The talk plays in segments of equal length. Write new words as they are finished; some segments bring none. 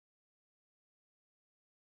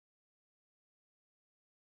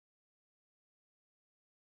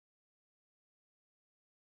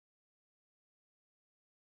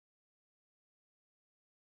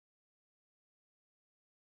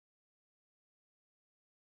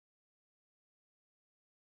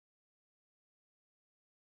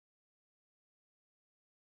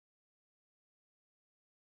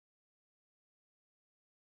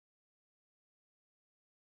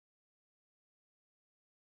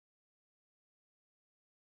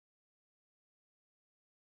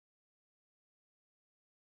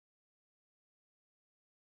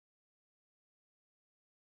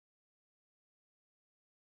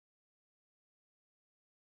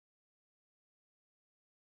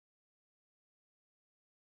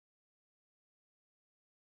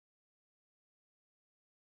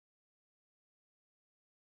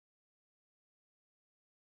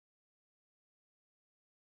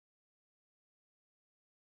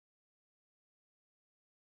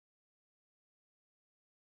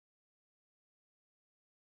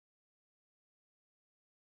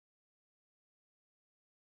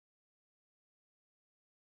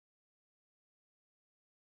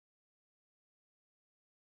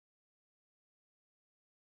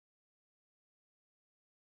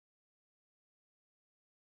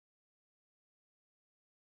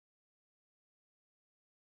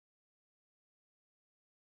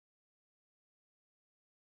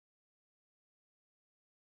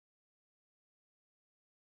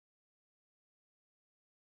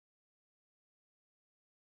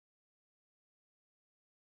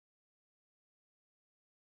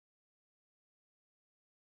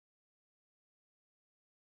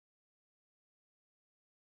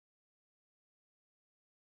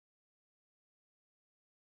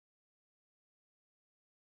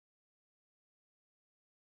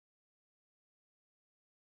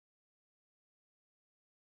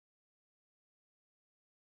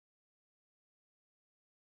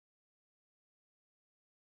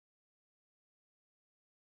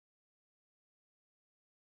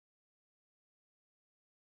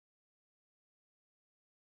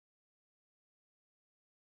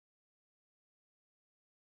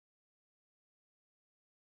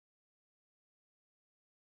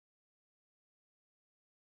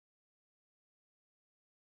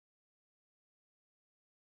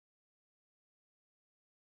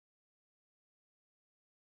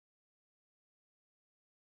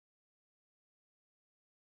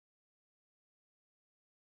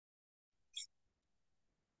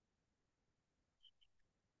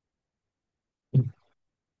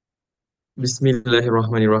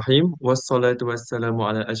Bismillahirrahmanirrahim. Wassalatu wassalamu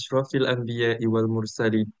ala ashrafil anbiya'i wal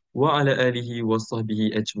mursalin wa ala alihi wa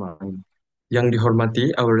sahbihi ajma'in. Yang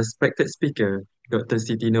dihormati our respected speaker, Dr.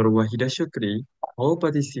 Siti Norwahida Shukeri, all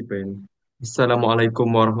participants. Assalamualaikum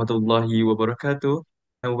warahmatullahi wabarakatuh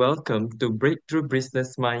and welcome to Breakthrough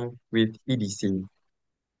Business Mind with EDC.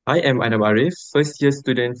 I am Adam Arif, first year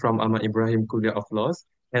student from Ahmad Ibrahim Kuliah of Laws,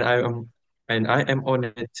 and I am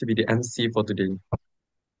honored to be the MC for today.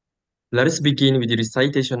 Let us begin with the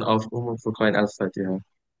recitation of Furqan al-Fatiha.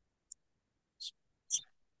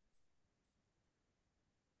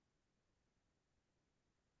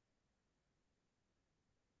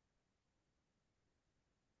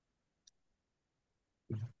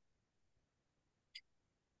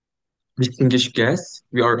 Distinguished guests,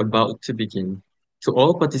 we are about to begin. To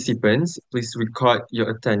all participants, please record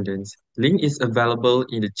your attendance. Link is available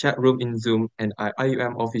in the chat room in Zoom and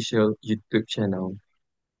IIUM official YouTube channel.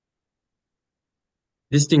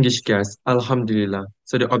 Distinguished guests, Alhamdulillah.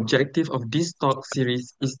 So the objective of this talk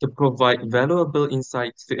series is to provide valuable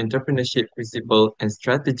insights to entrepreneurship principles and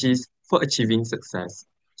strategies for achieving success.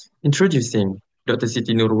 Introducing Dr.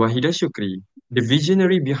 Siti Norwahida Shukri, the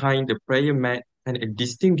visionary behind the prayer mat and a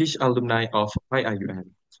distinguished alumni of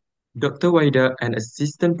IIUM. Dr. Waida, an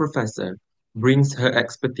assistant professor, brings her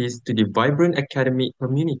expertise to the vibrant academic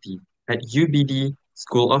community at UBD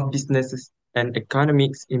School of Business and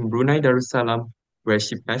Economics in Brunei Darussalam, where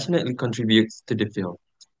she passionately contributes to the field.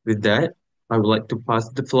 With that, I would like to pass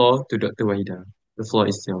the floor to Dr. Waida. The floor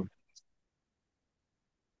is yours.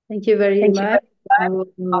 Thank you very Thank you much, very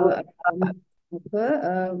much.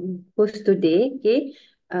 our host today. Okay.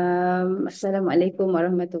 Assalamualaikum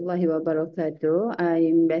warahmatullahi wabarakatuh.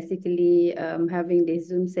 I'm basically having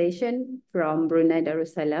this Zoom session from Brunei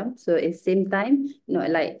Darussalam. So it's same time,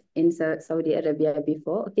 not like in Saudi Arabia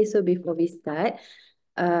before. Okay, so before we start,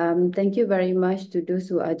 thank you very much to those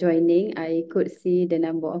who are joining. I could see the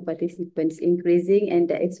number of participants increasing, and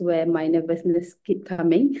that is where my nervousness keep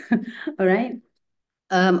coming. All right.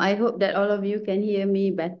 I hope that all of you can hear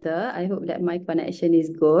me better. I hope that my connection is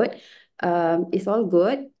good. It's all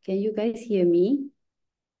good. Can you guys hear me?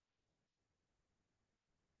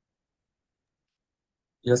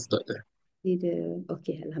 Yes, Doctor.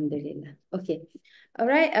 Okay, Alhamdulillah. Okay. All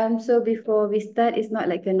right. So before we start, it's not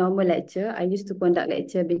like a normal lecture. I used to conduct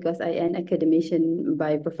lecture because I am academician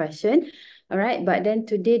by profession. All right. But then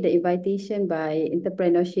today the invitation by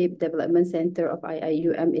Entrepreneurship Development Center of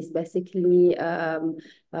IIUM is basically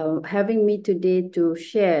having me today to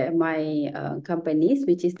share my companies,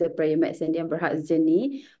 which is the Primates and the Berhad's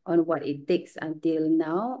journey on what it takes until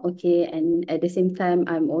now. Okay. And at the same time,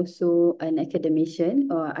 I'm also an academician,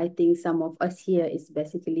 or I think some of us here is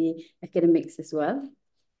basically academics as well.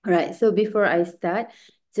 All right, so before I start,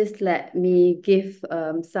 just let me give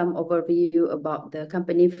some overview about the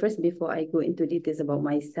company first before I go into details about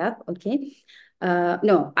myself, okay?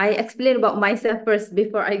 No, I explain about myself first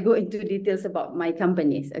before I go into details about my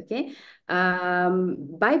companies, okay?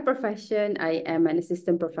 By profession, I am an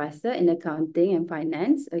assistant professor in accounting and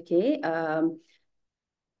finance, okay?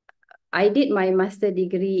 I did my master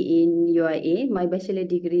degree in UIA. My bachelor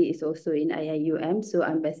degree is also in IIUM. So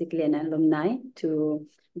I'm basically an alumni to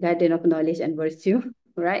Garden of Knowledge and Virtue,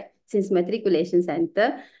 right? Since matriculation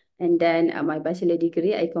center. And then my bachelor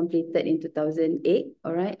degree I completed in 2008,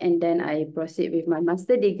 all right? And then I proceed with my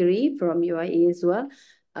master degree from UIA as well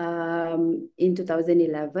in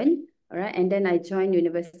 2011. All right, and then I joined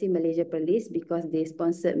University Malaysia Police because they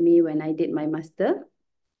sponsored me when I did my master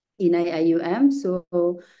in IIUM. So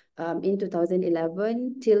in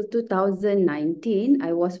 2011 till 2019,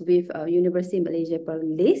 I was with University Malaysia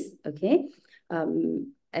Police, okay,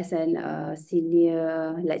 as an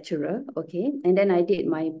senior lecturer, okay. And then I did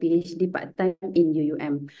my PhD part-time in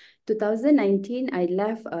UUM. 2019, I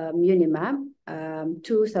left UNIMAP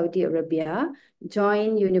to Saudi Arabia,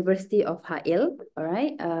 joined University of Ha'il, all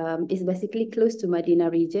right. It's basically close to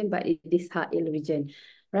Madinah region, but it is Ha'il region,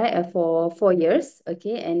 right, for 4 years,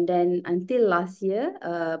 okay. And then until last year,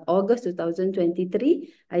 August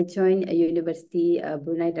 2023, I joined a university,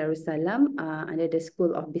 Brunei Darussalam, under the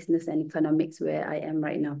School of Business and Economics, where I am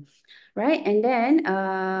right now, right. And then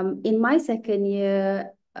in my second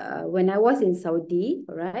year, when I was in Saudi,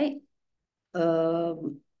 right,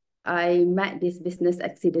 I met this business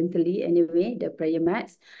accidentally anyway, the prayer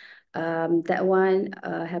mats. That one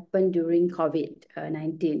happened during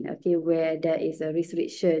COVID-19, okay, where there is a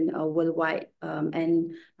restriction worldwide,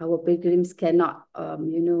 and our pilgrims cannot,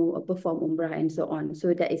 perform Umrah and so on.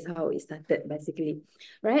 So that is how it started basically,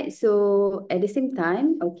 right? So at the same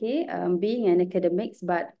time, okay, being an academics,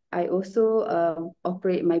 but I also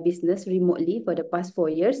operate my business remotely for the past 4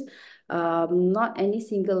 years. not any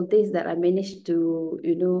single days that I managed to,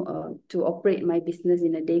 to operate my business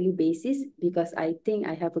in a daily basis, because I think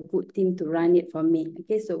I have a good team to run it for me.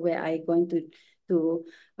 Okay, so where I going to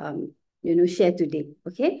share today.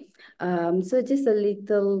 Okay, so just a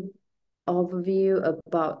little overview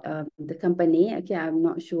about the company. Okay, I'm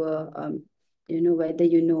not sure whether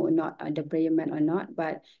you know or not the prayer mat or not,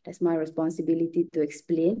 but that's my responsibility to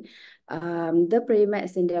explain. The prayer mat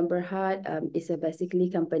Sendian Berhad is a basically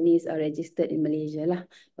companies are registered in Malaysia lah.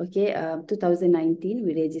 Okay, 2019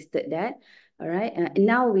 we registered that. All right.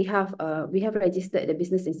 Now we have registered the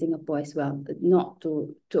business in Singapore as well, not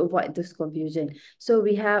to avoid this confusion. So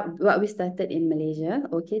we started in Malaysia,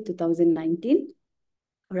 okay, 2019,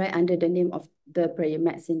 right, under the name of the Prayer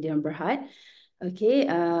Mat Indian Berhad. Okay,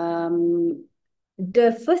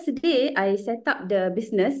 the first day I set up the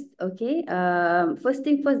business, okay, first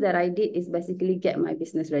thing first that I did is basically get my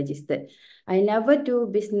business registered. I never do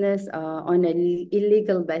business on an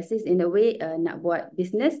illegal basis, in a way nak buat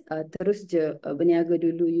business terus je berniaga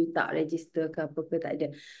dulu, you tak register ke apa ke, tak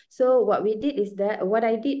ada. So what I did is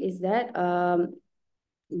that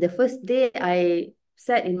the first day I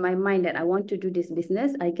set in my mind that I want to do this business,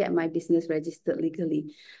 I get my business registered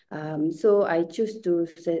legally. So I choose to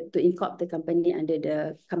incorporate the company under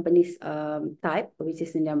the company's type, which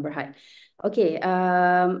is Indian Berhad. Okay,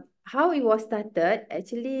 how it was started,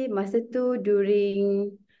 actually masa tu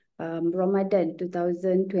during Ramadan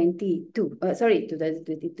 2022. Sorry,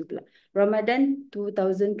 2022 pula. Ramadan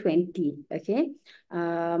 2020. Okay.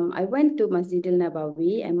 I went to Masjidil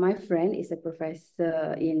Nabawi, and my friend is a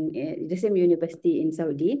professor in the same university in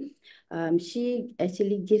Saudi. She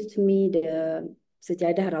actually gives me the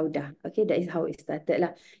Sejadah Raudah. Okay, that is how it started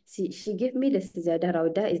lah. She gave me the Sejadah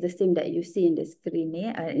Raudah, is the same that you see in the screen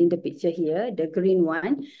here, in the picture here, the green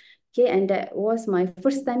one. Okay, and that was my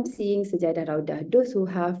first time seeing Sejadah Raudah. Those who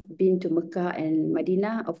have been to Mecca and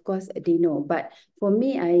Madinah, of course, they know. But for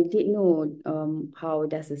me, I didn't know how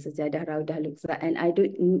does a Sejadah Raudah looks like. And I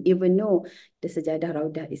don't even know the Sejadah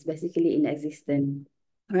Raudah is basically in existence.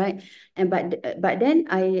 Right, and but then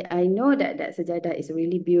I know that sejadah is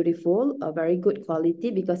really beautiful, a very good quality,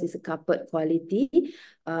 because it's a carpet quality,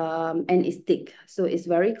 and it's thick, so it's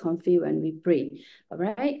very comfy when we pray. All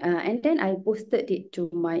right, and then I posted it to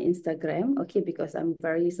my Instagram, okay, because I'm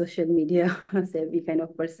very social media savvy kind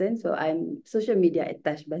of person, so I'm social media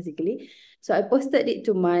attached basically. So I posted it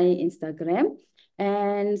to my Instagram.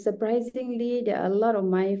 And surprisingly, there are a lot of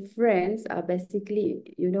my friends are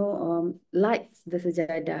basically, likes the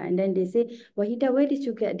sejadah. And then they say, Wahida, where did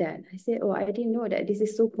you get that? I say, oh, I didn't know that this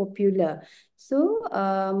is so popular. So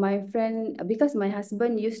my friend, because my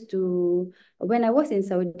husband used to, when I was in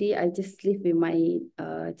Saudi, I just live with my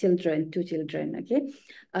children, 2 children, okay?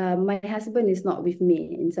 My husband is not with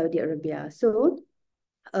me in Saudi Arabia. So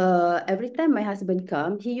every time my husband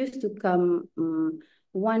come, he used to come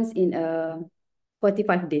once in a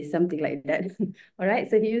 45 days, something like that. All right.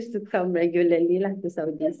 So he used to come regularly lah to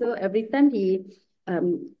Saudi. So every time he,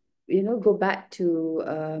 go back to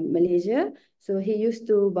Malaysia, so he used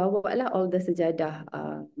to bawa lah all the sejadah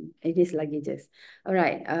in his luggages. All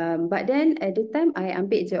right. But then at the time I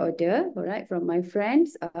ambil je order, all right, from my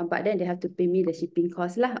friends. But then they have to pay me the shipping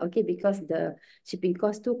cost lah. Okay, because the shipping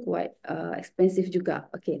cost too quite expensive juga.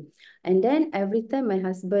 Okay. And then every time my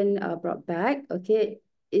husband brought back, okay,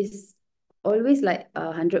 is always like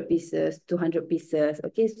 100 pieces, 200 pieces.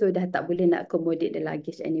 Okay, so dah tak boleh nak accommodate the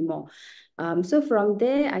luggage anymore. So from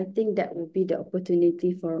there, I think that would be the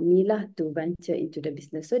opportunity for me lah to venture into the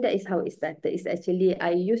business. So that is how it started. It's actually,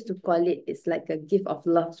 I used to call it, it's like a gift of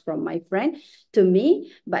love from my friend to me.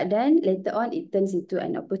 But then later on, it turns into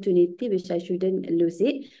an opportunity which I shouldn't lose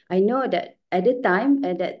it. I know that at the time,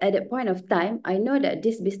 at that point of time, I know that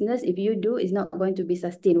this business, if you do, is not going to be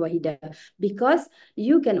sustained, Wahida, because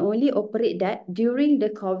you can only operate that during the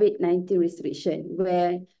COVID-19 restriction,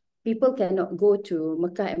 where people cannot go to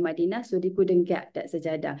Mecca and Madinah, so they couldn't get that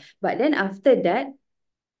sejadah. But then after that,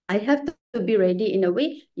 I have to be ready in a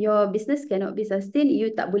way. Your business cannot be sustained.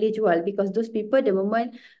 You tak boleh jual, because those people, the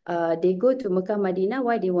moment they go to Mecca, Madinah,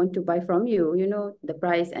 why they want to buy from you? You know the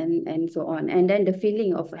price and so on. And then the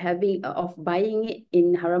feeling of having of buying it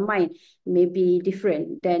in Haramain may be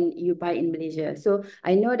different than you buy in Malaysia. So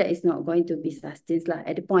I know that it's not going to be sustained lah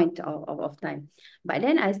at the point of time. But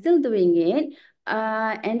then I still doing it.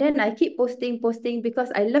 And then I keep posting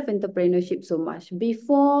because I love entrepreneurship so much.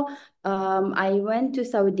 Before I went to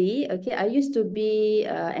Saudi, okay, I used to be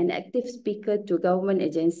an active speaker to government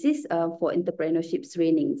agencies for entrepreneurship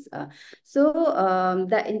trainings. So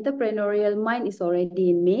that entrepreneurial mind is already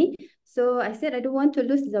in me. So I said, I don't want to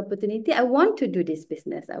lose this opportunity. I want to do this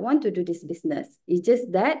business. I want to do this business. It's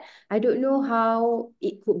just that I don't know how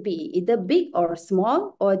it could be, either big or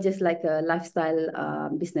small, or just like a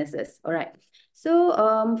lifestyle businesses. All right. So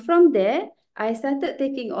from there, I started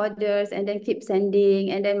taking orders and then keep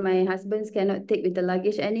sending. And then my husbands cannot take with the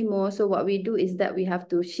luggage anymore. So what we do is that we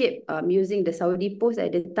have to ship using the Saudi Post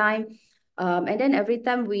at the time. And then every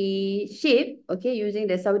time we ship, okay, using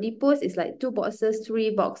the Saudi Post, it's like 2 boxes,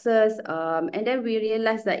 3 boxes. And then we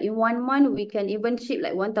realized that in 1 month, we can even ship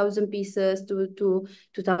like 1,000 pieces to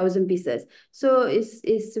 2,000 pieces. So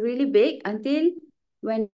it's really big until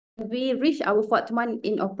when we reach our 4th month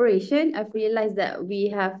in operation, I've realized that we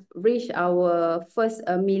have reached our first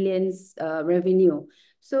millions revenue.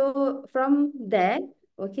 So from there,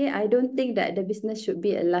 okay, I don't think that the business should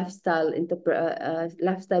be a lifestyle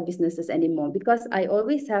businesses anymore, because I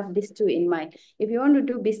always have these two in mind. If you want to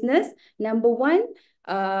do business, number one,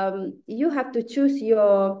 you have to choose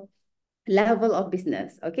your level of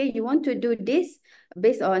business. Okay, you want to do this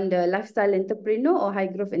based on the lifestyle entrepreneur or high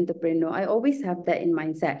growth entrepreneur. I always have that in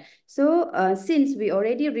mindset. So since we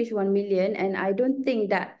already reached 1 million, and I don't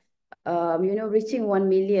think that reaching 1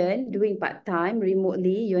 million doing part-time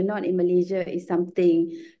remotely, you're not in Malaysia, is something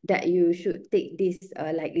that you should take this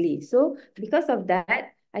lightly. So because of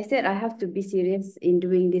that, I said I have to be serious in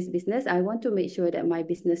doing this business. I want to make sure that my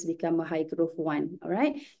business become a high growth one. All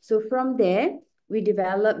right. So from there, we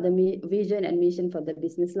develop the vision and mission for the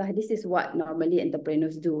business lah. This is what normally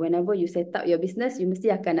entrepreneurs do. Whenever you set up your business, you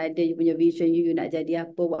mesti akan ada you punya vision, you nak jadi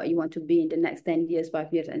apa, what you want to be in the next 10 years,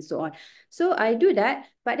 5 years, and so on. So I do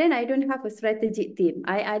that, but then I don't have a strategic team.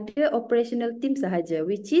 I ada operational team sahaja,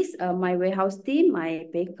 which is my warehouse team,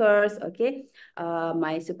 my bakers, okay,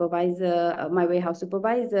 my supervisor, my warehouse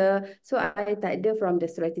supervisor. So I tak ada from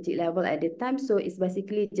the strategic level at the time. So it's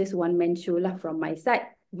basically just one man show lah from my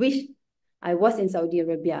side, which I was in Saudi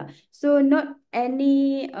Arabia. So not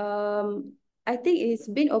any, I think it's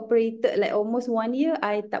been operated like almost 1 year.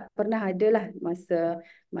 I tak pernah ada lah masa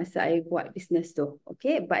I buat business tu.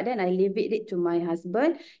 Okay, but then I leave it to my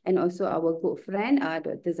husband and also our good friend,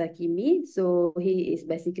 Dr. Zakimi. So he is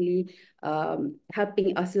basically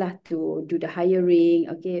helping us lah to do the hiring.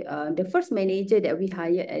 Okay, the first manager that we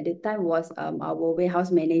hired at the time was our warehouse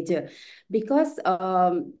manager, because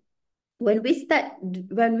when we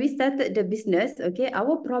started the business, okay,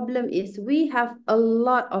 our problem is we have a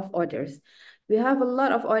lot of orders. We have a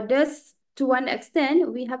lot of orders. To one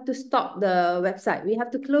extent, we have to stop the website. We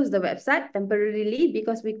have to close the website temporarily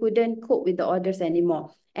because we couldn't cope with the orders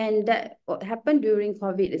anymore. And that happened during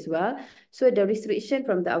COVID as well. So the restriction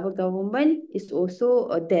from our government is also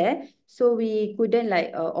there. So we couldn't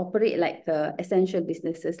like operate like essential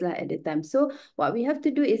businesses lah at the time. So what we have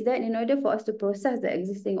to do is that in order for us to process the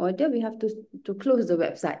existing order, we have to close the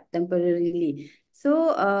website temporarily.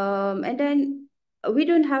 So and then we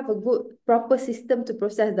don't have a good proper system to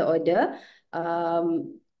process the order.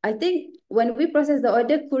 I think when we process the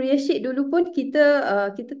order, courier sheet dulu pun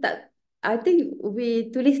kita tak, I think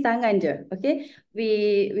we tulis tangan je, okay?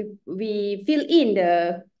 We fill in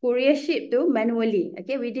the courier sheet tu manually,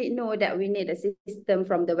 okay? We didn't know that we need a system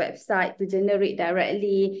from the website to generate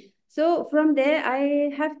directly. So from there,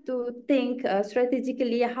 I have to think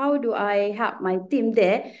strategically, how do I help my team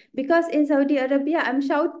there? Because in Saudi Arabia, I'm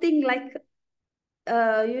shouting like,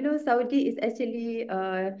 Saudi is actually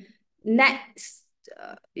next.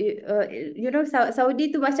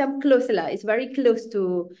 Saudi tu macam close lah. It's very close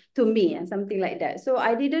to me, something like that. So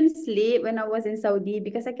I didn't sleep when I was in Saudi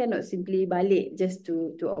because I cannot simply balik just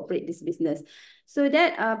to operate this business. So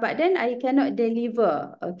that, but then I cannot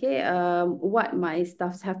deliver, okay, what my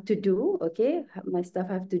staffs have to do, okay, my staff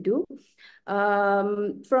have to do.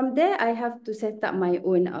 From there, I have to set up my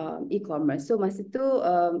own e-commerce. So masa tu,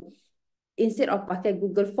 instead of pakai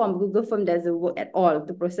Google Form doesn't work at all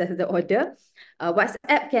to process the order.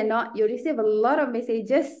 WhatsApp cannot. You receive a lot of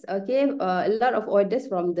messages, okay, a lot of orders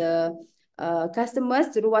from the customers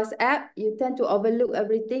through WhatsApp. You tend to overlook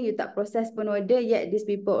everything. You tak process pun order, yet these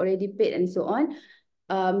people already paid and so on.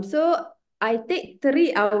 So I take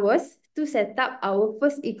 3 hours to set up our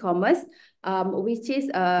first e-commerce, which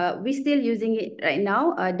is we still using it right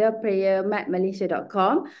now, the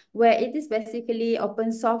prayermatmalaysia.com, where it is basically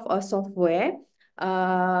open source or software.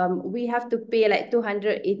 We have to pay like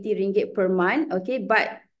 280 ringgit per month, okay,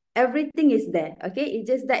 but everything is there, okay.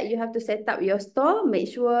 It's just that you have to set up your store,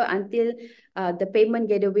 make sure until the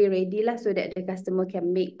payment gateway ready lah, so that the customer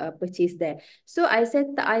can make a purchase there. So I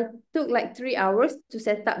took like 3 hours to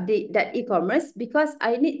set up that e-commerce because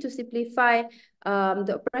I need to simplify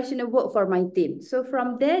the operational work for my team. So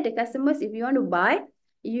from there, the customers, if you want to buy,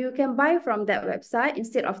 you can buy from that website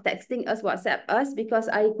instead of texting us, WhatsApp us, because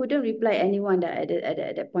I couldn't reply anyone at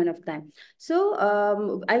that point of time. So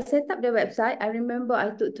I set up the website. I remember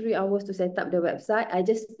I took 3 hours to set up the website. I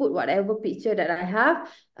just put whatever picture that I have.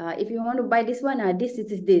 If you want to buy this one, this is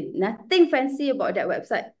this. Nothing fancy about that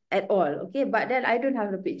website at all. Okay, but then I don't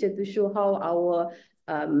have the picture to show how our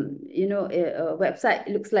website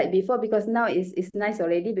looks like before, because now it's nice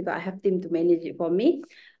already because I have team to manage it for me.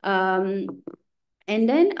 And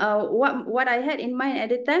then what I had in mind at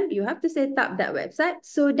the time, you have to set up that website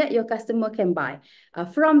so that your customer can buy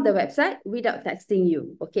from the website without texting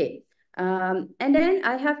you. Okay. And then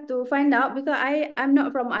I have to find out, because I'm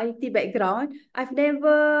not from IT background. I've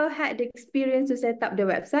never had the experience to set up the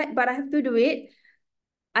website, but I have to do it.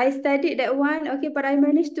 I studied that one, okay, but I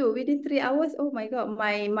managed to within 3 hours. Oh my God,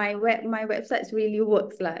 my websites really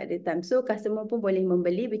works lah at the time. So customer pun boleh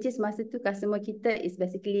membeli, which is masa tu customer kita is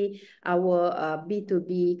basically our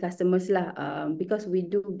B2B customers lah, because we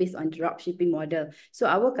do based on drop shipping model. So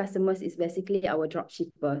our customers is basically our drop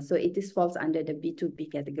shipper. So it is falls under the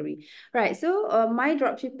B2B category. Right. So my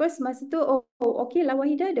drop shippers masa tu, okay lah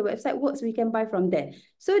Wahida, the website works, we can buy from there.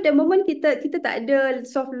 So the moment kita tak ada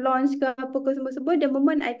soft launch ke apa ke semua, the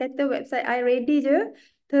moment I kata website I ready je,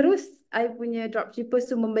 terus I punya dropshipper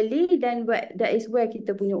tu membeli, dan that is where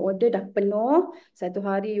kita punya order dah penuh. Satu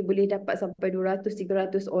hari you boleh dapat sampai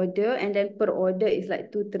 200-300 order, and then per order is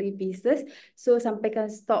like 2-3 pieces. So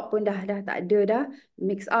sampaikan stok pun dah tak ada dah.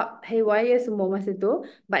 Mix up haywire semua masa tu.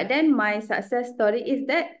 But then my success story is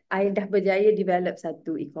that I dah berjaya develop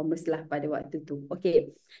satu e-commerce lah pada waktu tu.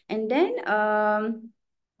 Okay. And then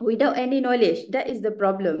without any knowledge, that is the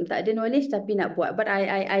problem. Tak ada knowledge tapi nak buat, but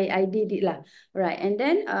I did it lah. Right. And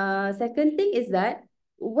then second thing is that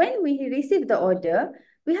when we receive the order,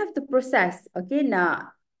 we have to process. Okay,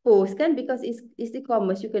 nak post kan, because it's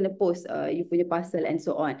e-commerce, you kena post you punya parcel and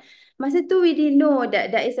so on. Masa tu we didn't know that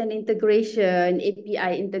there is an integration,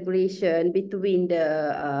 API integration between the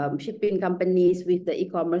shipping companies with the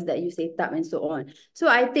e-commerce that you set up and so on. So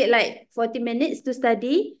I take like 40 minutes to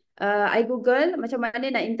study. I Google macam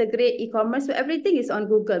mana nak integrate e-commerce. So everything is on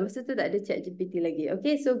Google. Masa tu tak ada ChatGPT lagi.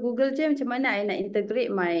 Okay, so Google je macam mana I nak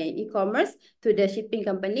integrate my e-commerce to the shipping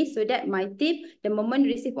company, so that my team, the moment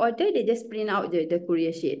receive order, they just print out the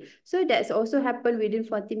courier sheet. So that's also happened within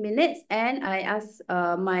 40 minutes, and I asked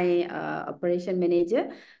my operation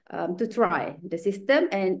manager to try the system,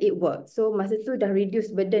 and it worked. So masa tu dah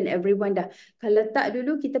reduce burden everyone dah. Kalau tak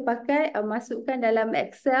dulu kita pakai masukkan dalam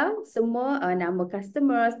Excel semua nama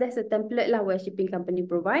customers, there's a template lah where shipping company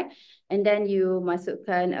provide, and then you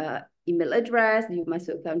masukkan email address, you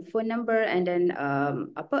masukkan phone number, and then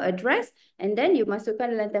address, and then you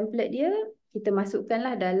masukkan dalam template dia, kita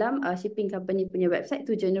masukkanlah dalam shipping company punya website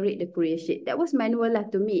to generate the courier sheet. That was manual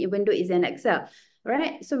lah to me, even though it's an Excel.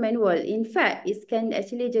 Right, so manual. In fact, it can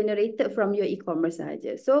actually generated from your e-commerce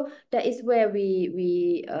saja. So that is where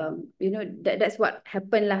we that's what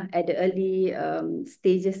happened lah at the early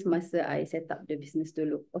stages masa I set up the business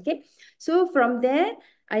dulu. Okay, so from there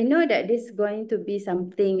I know that this is going to be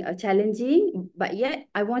something challenging, but yet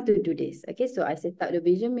I want to do this. Okay, so I set up the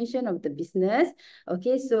vision mission of the business.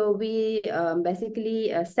 Okay, so we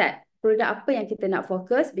basically set produk apa yang kita nak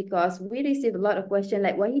fokus, because we receive a lot of question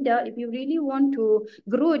like, Wahida, if you really want to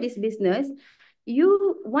grow this business, you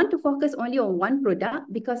want to focus only on one product,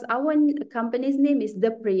 because our company's name is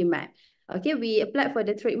The Prayer Mat. Okay, we applied for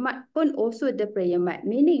the trademark pun also The Prayer Mat,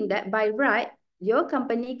 meaning that by right, your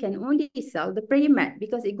company can only sell the prayer mat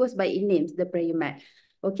because it goes by its names, the prayer mat.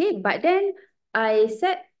 Okay, but then I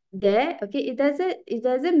said there, okay, it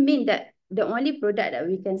doesn't mean that the only product that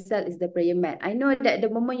we can sell is the prayer mat. I know that the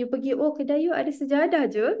moment you pergi, oh kedai you ada sejadah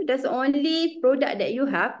je, that's the only product that you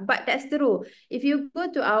have, but that's true. If you go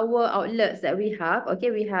to our outlets that we have, okay,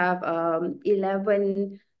 we have 15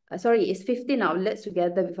 outlets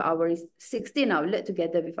together with our 16 outlets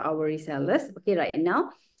together with our resellers. Okay, right now.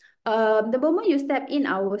 The moment you step in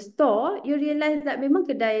our store, you realize that memang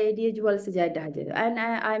kedai dia jual sejadah je. And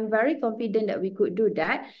I'm very confident that we could do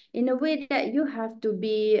that in a way that you have to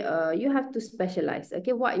be, you have to specialize,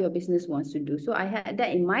 okay, what your business wants to do. So I had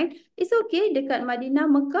that in mind. It's okay, dekat Madinah,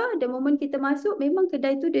 Mekah, the moment kita masuk, memang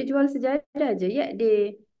kedai tu dia jual sejadah je. Yet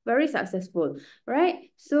they very successful,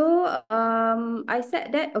 right? So I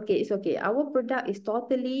said that, okay, it's okay. Our product is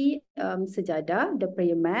totally sejadah, the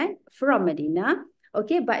prayer mat from Madinah.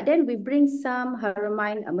 Okay, but then we bring some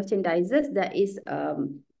Haramain merchandises that is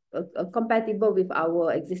compatible with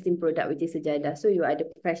our existing product, which is sejadah. So you are the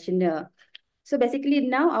professional So basically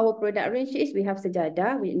now our product range is we have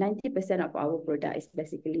sejadah with 90% of our product is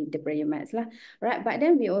basically the prayer mats lah, right? But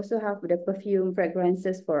then we also have the perfume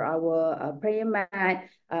fragrances for our prayer mat,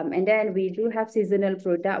 and then we do have seasonal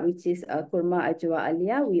product which is kurma ajwa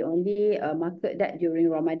alia. We only market that during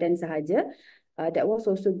Ramadan sahaja. That was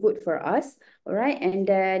also good for us, all right? And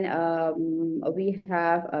then we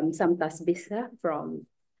have some tasbih from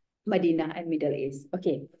Madinah and Middle East.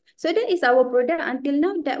 Okay. So that is our product. Until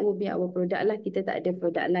now, that will be our product lah. Kita tak ada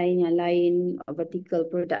produk lain yang lain, vertical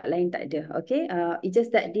product lain tak ada. Okay. It's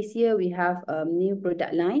just that this year we have new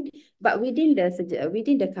product line, but within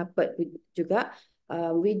the carpet juga,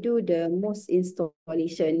 we do the most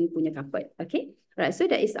installation punya carpet. Okay. Right. So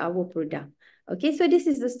that is our product. Okay, so this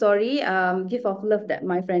is the story, gift of love that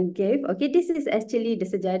my friend gave. Okay, this is actually the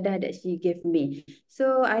sejadah that she gave me.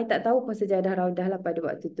 So, I tak tahu pun sejadah raudah lah pada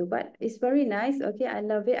waktu tu. But it's very nice. Okay, I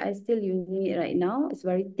love it. I still using it right now. It's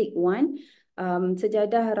very thick one.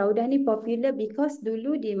 Sejadah raudah ni popular because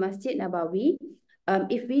dulu di Masjid Nabawi,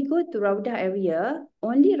 if we go to raudah area,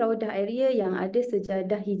 only raudah area yang ada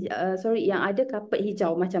sejadah yang ada kapet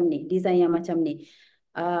hijau macam ni, design yang macam ni.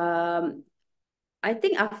 I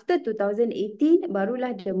think after 2018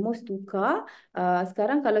 barulah the most tukar.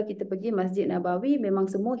 Sekarang kalau kita pergi Masjid Nabawi memang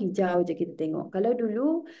semua hijau je kita tengok. Kalau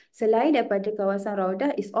dulu selain daripada kawasan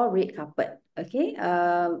Raudah is all red carpet. Okay.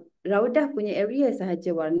 Raudah punya area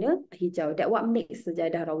sahaja warna hijau. That what makes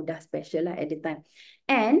sejadah Raudah special lah at the time.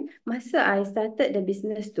 And masa I started the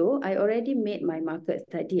business tu, I already made my market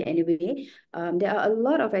study anyway. There are a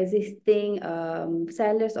lot of existing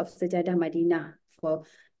sellers of sejadah Madinah for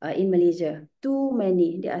in Malaysia. Too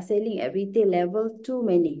many. They are selling at retail level. Too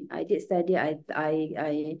many. I did study. I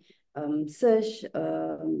search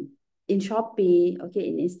in Shopee, okay,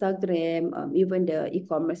 in Instagram, even the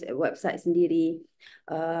e-commerce website sendiri,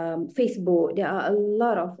 Facebook. There are a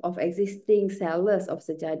lot of existing sellers of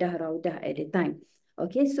sejadah raudah at the time.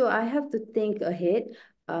 Okay, so I have to think ahead.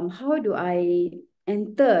 How do I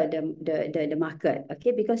enter the market?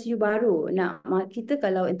 Okay, because you baru. Nah, kita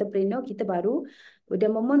kalau entrepreneur kita baru. The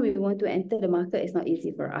moment we want to enter the market, it's not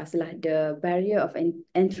easy for us lah. The barrier of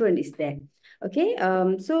entrance is there. Okay,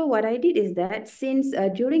 so what I did is that since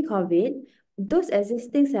during COVID, those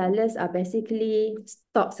existing sellers are basically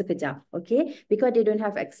stop sekejap, okay? Because they don't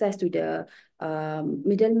have access to the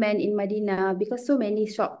middleman in Madinah because so many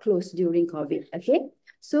shop closed during COVID, okay?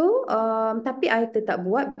 So, tapi I tetap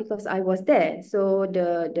buat because I was there. So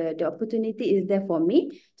the opportunity is there for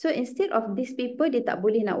me. So instead of these people, dia tak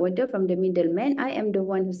boleh nak order from the middleman, I am the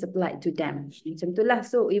one who supplied to them. Macam itulah.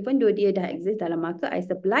 So even though dia dah exist dalam market, I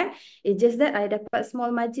supply. It's just that I dapat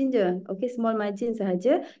small margin je. Okay, small margin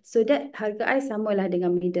sahaja. So that harga I samalah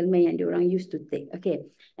dengan middleman yang diorang used to take. Okay.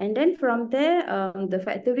 And then from there, the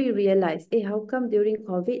factory realized, how come during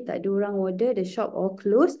COVID tak ada orang order, the shop all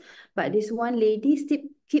closed, but this one lady still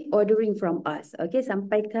keep ordering from us. Okay,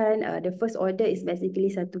 sampaikan the first order is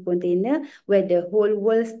basically satu container where the whole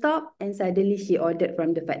world stopped and suddenly she ordered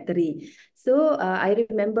from the factory. So I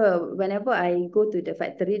remember whenever I go to the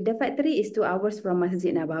factory is 2 hours from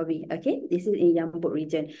Masjid Nabawi. Okay, this is in Yambuk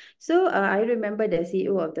region. So I remember the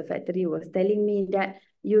CEO of the factory was telling me that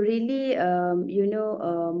you really,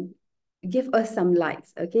 give us some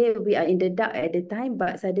lights. Okay, we are in the dark at the time,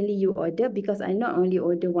 but suddenly you order because I not only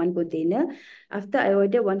order one container. After I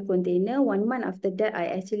order one container, 1 month after that,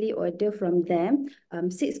 I actually order from them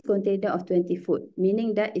 6 container of 20 foot,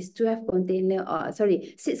 meaning that is 12 container,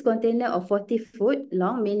 6 container of 40 foot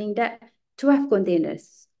long, meaning that 12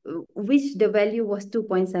 containers, which the value was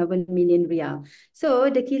 2.7 million riyal. So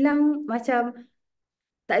the kilang macam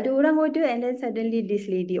tak ada orang order and then suddenly this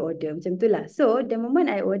lady order. Macam itulah. So the moment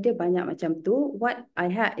I order banyak macam tu, what I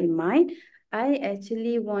had in mind, I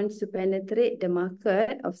actually want to penetrate the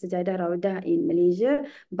market of sejadah raudah in Malaysia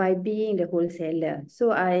by being the wholesaler.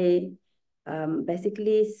 So I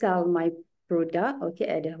basically sell my product, okay,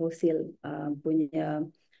 at the wholesale punya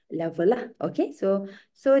level lah. Okay, so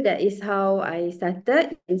that is how I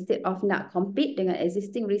started. Instead of nak compete dengan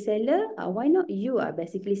existing reseller, why not you are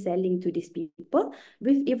basically selling to these people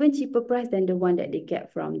with even cheaper price than the one that they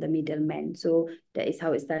get from the middleman. So that is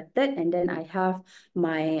how it started. And then I have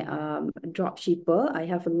my drop shipper. I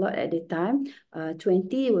have a lot at the time. 20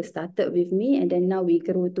 was started with me, and then now we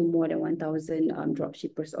grew to more than 1,000 drop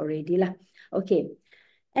shippers already lah. Okay.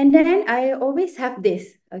 And then I always have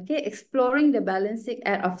this, okay, exploring the balancing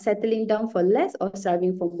act of settling down for less or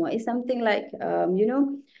striving for more. It's something like,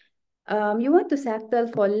 you want to settle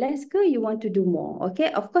for less ke you want to do more,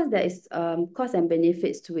 okay? Of course, there is cost and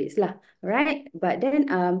benefits to it lah, right? But then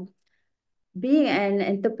being an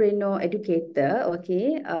entrepreneur educator,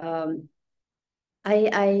 okay,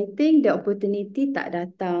 I think the opportunity tak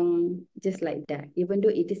datang just like that. Even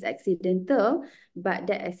though it is accidental, but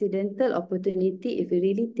that accidental opportunity, if we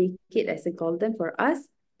really take it as a golden for us,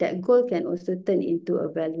 that goal can also turn into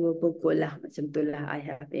a valuable goal lah. Macam tu lah I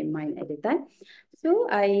have in mind at the time. So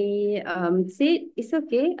I said, it's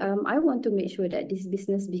okay. I want to make sure that this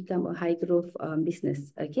business become a high growth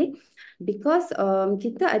business. Okay. Because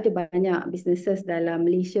kita ada banyak businesses dalam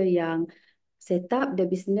Malaysia yang set up the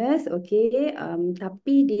business, okay,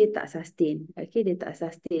 tapi dia tak sustain, okay, dia tak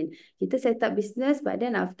sustain. Kita set up business, but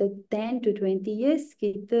then after 10 to 20 years,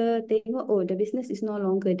 kita tengok, oh, the business is no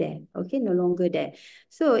longer there, okay, no longer there.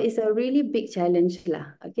 So it's a really big challenge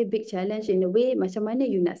lah, okay, big challenge in a way, macam mana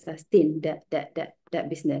you nak sustain that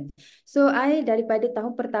business. So I daripada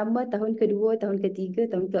tahun pertama, tahun kedua, tahun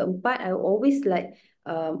ketiga, tahun keempat, I always like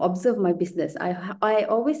observe my business. I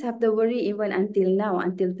always have the worry even until now,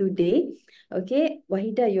 until today. Okay,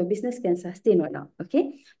 Wahida, your business can sustain or not?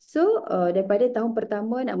 Okay, so daripada tahun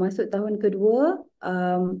pertama nak masuk tahun kedua,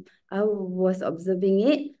 I was observing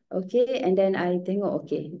it. Okay, and then I tengok,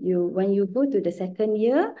 okay, when you go to the second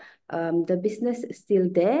year, the business is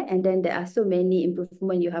still there, and then there are so many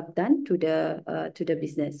improvement you have done to the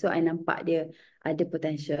business. So I nampak dia ada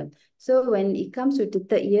potential. So when it comes to the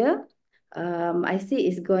third year, I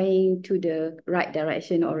see it's going to the right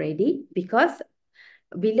direction already, because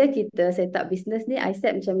bila kita set up business ni, I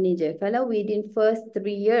set macam ni je. Kalau within first 3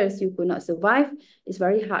 years you could not survive, it's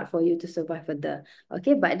very hard for you to survive further.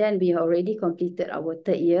 Okay, but then we already completed our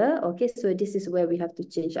third year. Okay, so this is where we have to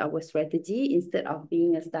change our strategy. Instead of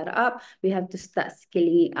being a startup, we have to start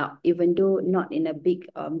scaling it up, even though not in a big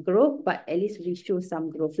growth, but at least we show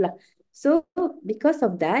some growth lah. So because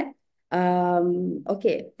of that,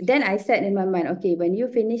 okay, then I said in my mind, okay, when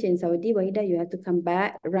you finish in Saudi, Wahida, you have to come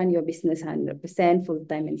back, run your business 100% full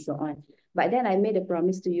time and so on. But then I made a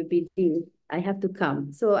promise to UBD, I have to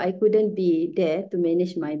come. So I couldn't be there to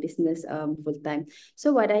manage my business full time.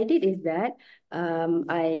 So what I did is that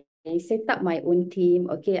I set up my own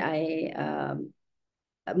team. Okay,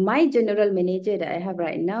 my general manager that I have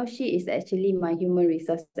right now, she is actually my human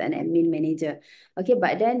resource and admin manager. Okay,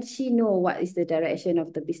 but then she know what is the direction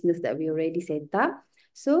of the business that we already set up.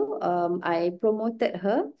 So I promoted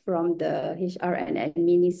her from the HR and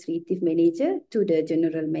administrative manager to the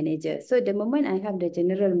general manager. So the moment I have the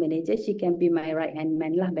general manager, she can be my right hand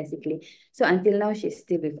man lah, basically. So until now, she's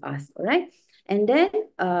still with us, all right? And then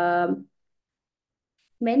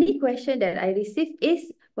many questions that I received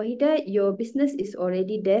is, Wahida, your business is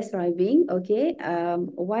already there thriving, okay?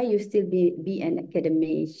 Why you still be an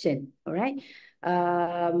academician, all right?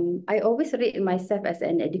 I always rate myself as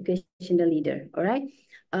an educational leader, all right?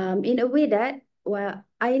 In a way that, well,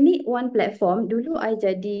 I need one platform. Dulu I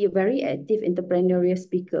jadi very active entrepreneurial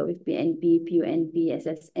speaker with PNB, PUNB,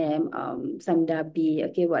 SSM, Samdabi,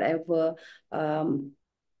 okay, whatever.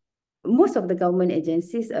 Most of the government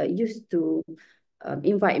agencies used to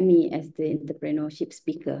invite me as the entrepreneurship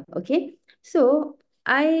speaker. Okay, so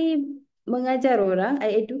I mengajar orang,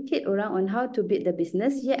 I educate orang on how to build the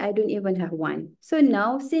business, yet I don't even have one. So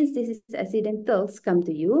now, since this is accidentals come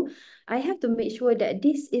to you, I have to make sure that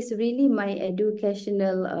this is really my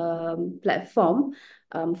educational platform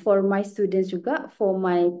for my students juga, for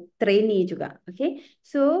my trainee juga. Okay,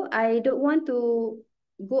 so I don't want to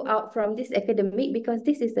go out from this academic, because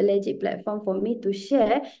this is a legit platform for me to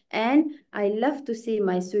share, and I love to see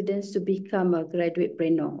my students to become a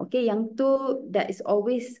graduatepreneur. Okay, yang tu that is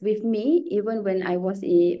always with me even when I was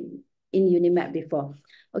in Unimed before.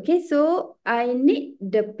 Okay, so I need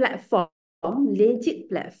the platform,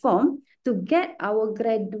 legit platform, to get our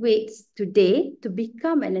graduates today to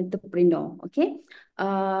become an entrepreneur. Okay,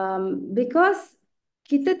 because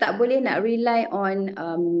kita tak boleh nak rely on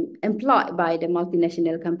employed by the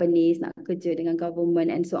multinational companies, nak kerja dengan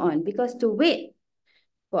government and so on, because to wait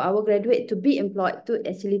for our graduate to be employed to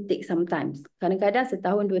actually take some time. Kadang-kadang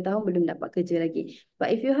setahun, 2 tahun belum dapat kerja lagi.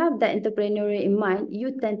 But if you have that entrepreneur in mind,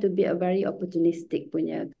 you tend to be a very opportunistic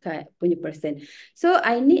punya person. So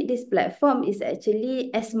I need this platform is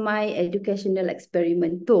actually as my educational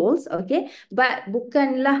experiment tools, okay? But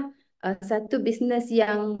bukanlah satu business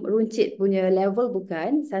yang runcit punya level,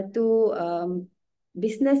 bukan. Satu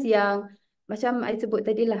business yang macam I sebut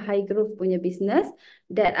tadi lah, high growth punya business,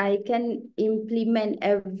 that I can implement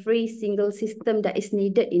every single system that is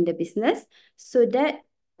needed in the business, so that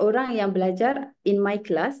orang yang belajar in my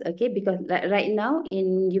class, okay, because right now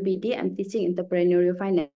in UBD, I'm teaching entrepreneurial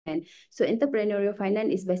finance. So entrepreneurial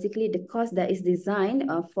finance is basically the course that is designed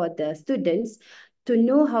for the students to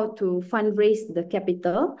know how to fundraise the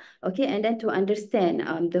capital, okay, and then to understand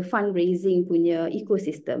the fundraising punya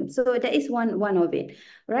ecosystem. So that is one of it,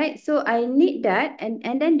 right? So I need that,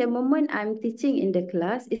 and then the moment I'm teaching in the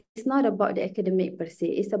class, it's not about the academic per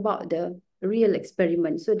se, it's about the real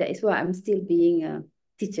experiment. So that is why I'm still being a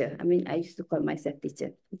teacher. I mean, I used to call myself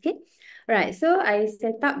teacher, okay? Right, so I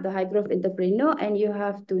set up the high growth entrepreneur, and you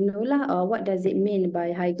have to know lah what does it mean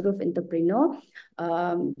by high growth entrepreneur.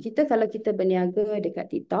 Kita kalau kita berniaga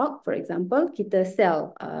dekat TikTok, for example, kita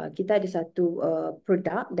sell, kita ada satu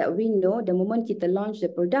product that we know the moment kita launch the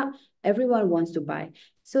product, everyone wants to buy.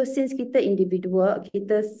 So since kita individual,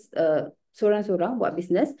 kita seorang-seorang buat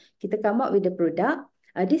business, kita come up with the product.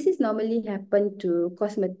 This is normally happen to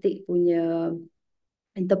cosmetic punya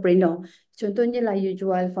entrepreneur. Contohnya lah, you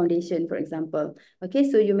jual foundation, for example. Okay,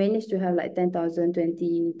 so you manage to have like 10,000,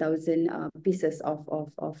 20,000 pieces of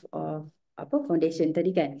apa foundation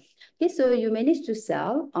tadi kan. Okay, so you manage to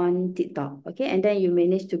sell on TikTok. Okay, and then you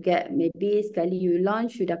manage to get, maybe sekali you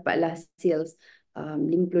launch, you dapatlah sales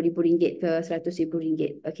RM50,000 ke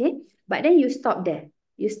RM100,000. Okay, but then you stop there.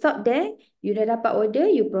 You stop there, you dah dapat order,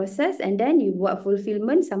 you process, and then you buat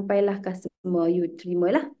fulfillment sampailah customer, you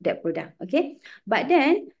terimalah that product. Okay, but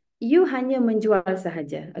then you hanya menjual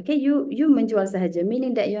sahaja. Okay, you menjual sahaja,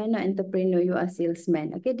 meaning that you are not entrepreneur, you are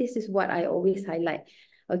salesman. Okay, this is what I always highlight.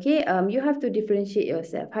 Okay, you have to differentiate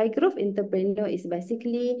yourself. High growth entrepreneur is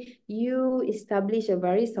basically you establish a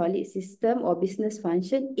very solid system or business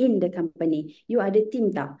function in the company. You ada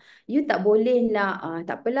team tak? You tak boleh nak,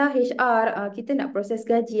 tak apalah HR, kita nak proses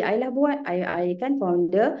gaji. I lah buat, I kan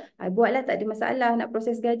founder, I buat lah, tak ada masalah. Nak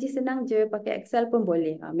proses gaji senang je, pakai Excel pun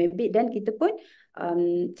boleh. Maybe dan kita pun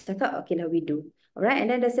cakap, okay lah, we do. Alright,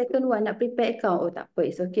 and then the second one, nak prepare account. Oh, tak apa,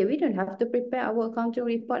 it's okay. We don't have to prepare our accounting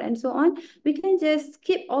report and so on. We can just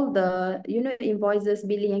keep all the, invoices,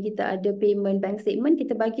 billing yang kita ada, payment, bank statement,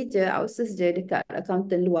 kita bagi je, outsource je dekat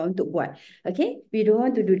accountant luar untuk buat. Okay, we don't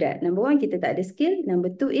want to do that. Number one, kita tak ada skill.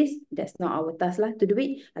 Number two is, that's not our task lah to do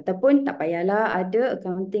it. Ataupun tak payahlah ada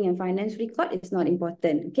accounting and finance record, it's not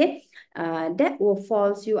important. Okay, that will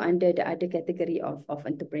falls you under the other category of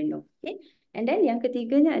entrepreneur. Okay. And then yang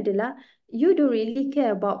ketiganya adalah you don't really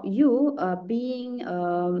care about you being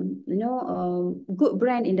good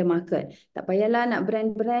brand in the market. Tak payahlah nak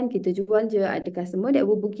brand, kita jual je, ada customer that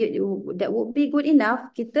would be good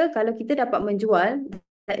enough. Kalau kita dapat menjual,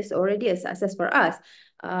 that is already a success for us.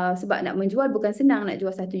 Sebab nak menjual bukan senang, nak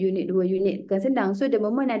jual 1 unit, 2 unit bukan senang. So the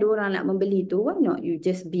moment ada orang nak membeli tu, why not you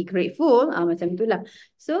just be grateful, macam itulah.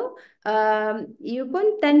 So you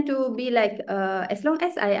pun tend to be like, as long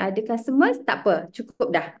as I ada customers, tak apa,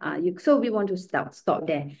 cukup dah. So we want to stop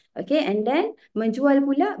there. Okay, and then menjual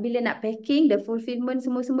pula, bila nak packing, the fulfillment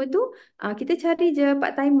semua-semua tu, kita cari je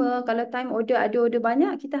part-timer. Kalau time ada order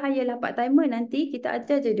banyak, kita hire lah part-timer. Nanti kita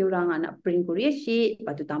ajar je dia orang nak print courier sheet,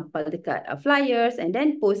 lepas tu tampal dekat flyers, and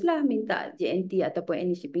then post lah, minta JNT ataupun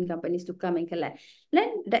any shipping companies to come and collect.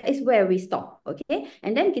 Then that is where we stop. Okay,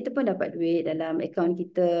 and then kita pun dapat duit dalam account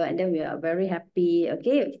kita, and then we are very happy.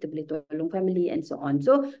 Okay, kita boleh tolong family and so on.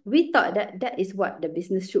 So we thought that is what the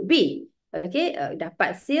business should be. Okay,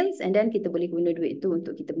 dapat sales, and then kita boleh guna duit tu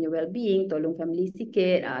untuk kita punya well-being, tolong family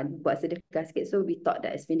sikit, buat sedekah sikit. So we thought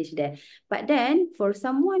that is finished there. But then for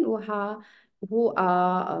someone who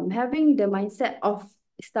are having the mindset of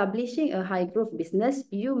establishing a high growth business,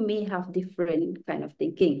 you may have different kind of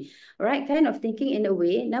thinking. Alright, kind of thinking in a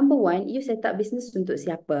way, number one, you set up business untuk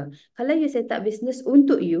siapa? Kalau you set up business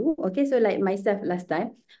untuk you, okay, so like myself last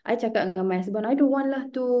time, I cakap dengan my husband, I don't want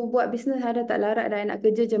lah to buat business, ada tak larat dah, nak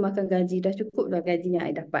kerja je makan gaji, dah cukup dah gaji yang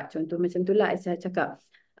I dapat. Contoh macam tu lah, I cakap.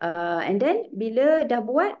 And then bila dah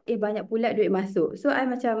buat, banyak pula duit masuk. So I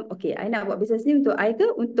macam, okay, I nak buat business ni untuk I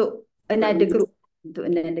ke untuk another group? Untuk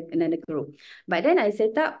another group. But then I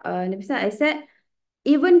set up, I said,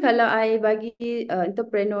 even kalau I bagi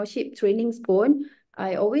entrepreneurship trainings pun,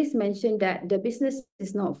 I always mention that the business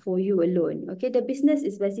is not for you alone. Okay, the business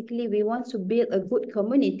is basically we want to build a good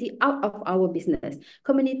community out of our business.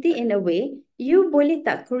 Community in a way, you boleh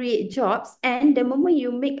tak create jobs, and the moment you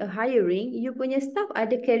make a hiring, you punya staff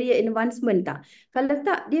ada career advancement tak? Kalau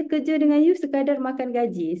tak, dia kerja dengan you sekadar makan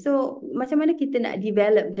gaji. So macam mana kita nak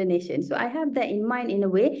develop the nation? So I have that in mind in a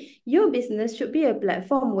way. Your business should be a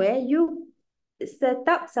platform where you set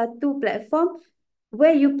up satu platform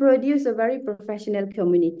where you produce a very professional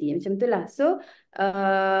community. Macam itulah. So,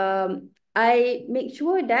 I make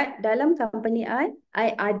sure that dalam company I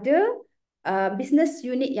ada business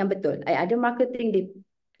unit yang betul. I ada marketing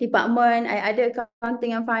department, I ada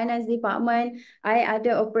accounting and finance department, I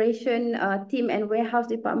ada operation team and warehouse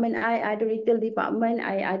department, I ada retail department,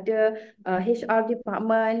 I ada HR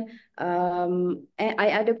department, and I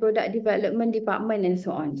ada product development department and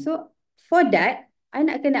so on. So for that, I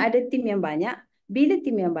nak kena ada team yang banyak. Bila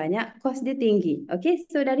team yang banyak, cost dia tinggi. Okay,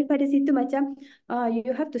 so daripada situ macam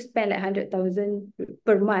you have to spend like 100,000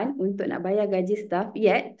 per month untuk nak bayar gaji staff.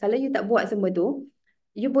 Yet, kalau you tak buat semua tu,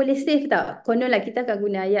 you boleh save tak? Konon lah kita akan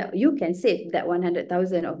guna ayat, you can save that 100,000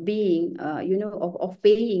 of being, of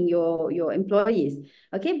paying your employees.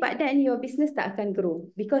 Okay, but then your business tak akan grow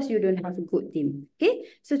because you don't have a good team.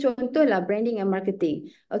 Okay, so contohlah branding and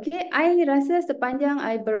marketing. Okay, I rasa sepanjang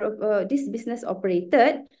this business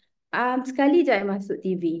operated, sekali je I masuk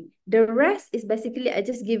TV. The rest is basically I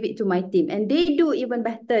just give it to my team and they do even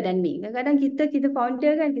better than me. Kadang-kadang kita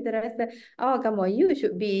founder kan, kita rasa, oh come on, you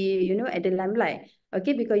should be, at the limelight.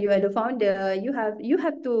 Okay, because you are the founder, you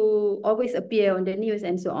have to always appear on the news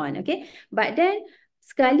and so on. Okay, but then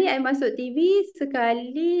sekali I masuk TV,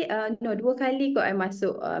 sekali dua kali kot I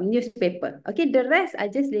masuk newspaper. Okay, the rest I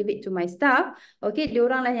just leave it to my staff. Okay,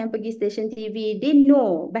 diorang lah yang pergi station TV, they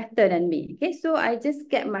know better than me. Okay, so I just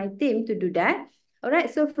get my team to do that.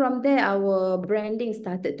 Alright, so from there our branding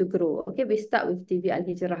started to grow. Okay, we start with TV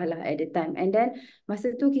Al-Hijrah lah at the time. And then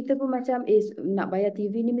masa tu kita pun macam nak bayar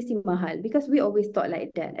TV ni mesti mahal because we always thought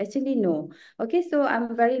like that. Actually no. Okay, so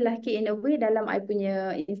I'm very lucky in a way dalam I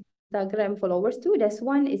punya Instagram followers tu. There's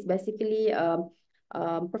one is basically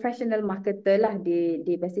professional marketer lah.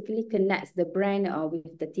 They basically connects the brand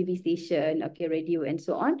with the TV station, okay, radio and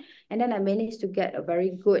so on. And then I managed to get a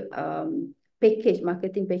very good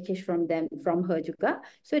marketing package from her juga.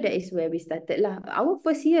 So that is where we started lah. Our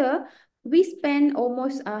first year, we spent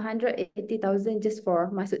almost 180,000 just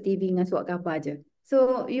for masuk TV dengan surat khabar je.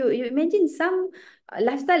 So you imagine some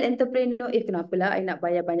lifestyle entrepreneur, kenapa lah I nak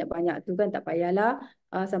bayar banyak-banyak tu kan, tak payahlah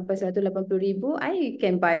sampai 180,000, I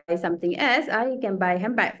can buy something else, I can buy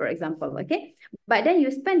handbag for example, okay? But then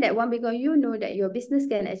you spend that one because you know that your business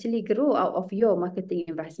can actually grow out of your marketing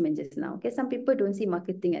investment just now. Okay, some people don't see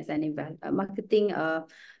marketing as an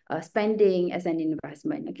spending as an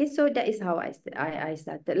investment. Okay, so that is how I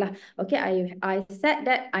started lah. Okay, I said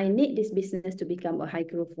that I need this business to become a high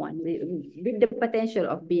growth one with the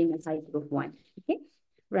potential of being a high growth one. Okay,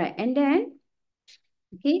 right, and then.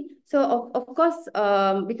 Okay, so of course,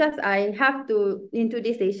 because I have to, into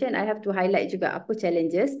this station, I have to highlight juga apa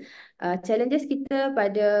challenges. Challenges kita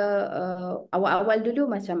pada awal-awal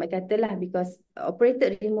dulu macam I katalah, because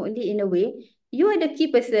operated remotely in a way, you are the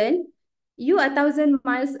key person, you are 1,000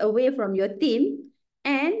 miles away from your team,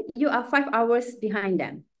 and you are 5 hours behind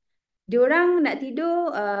them. Diorang nak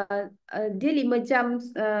tidur, dia 5 jam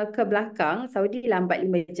ke belakang, Saudi lambat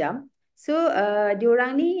 5 jam. So,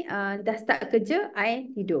 diorang ni dah start kerja,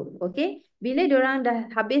 I tidur. Okay? Bila diorang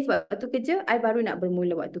dah habis waktu kerja, I baru nak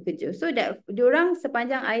bermula waktu kerja. So, diorang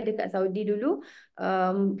sepanjang I dekat Saudi dulu,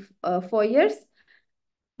 4 years,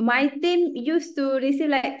 my team used to receive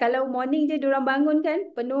like, kalau morning je diorang bangun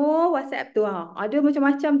kan, penuh WhatsApp tu. Ada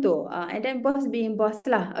macam-macam tu. And then boss being boss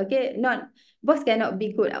lah. Okay, boss cannot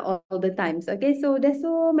be good all the times. Okay, so there's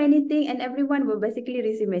so many things and everyone will basically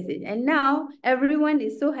receive message. And now everyone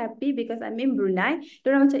is so happy because I'm in Brunei.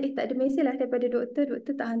 Diorang macam, tak ada message lah daripada doktor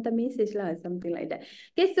tak hantar message lah, something like that.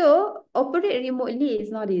 Okay, so operate remotely is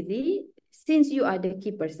not easy since you are the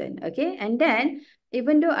key person. Okay, and then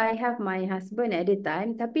even though I have my husband at the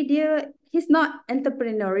time, tapi he's not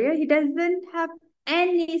entrepreneurial. He doesn't have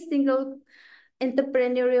any single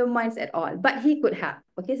entrepreneurial minds at all. But he could have.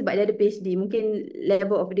 Okay, sebab dia ada PhD. Mungkin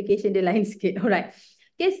level of education dia lain sikit. Alright.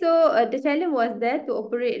 Okay, so the challenge was there to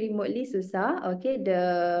operate remotely susah. Okay, the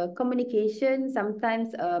communication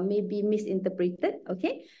sometimes may be misinterpreted.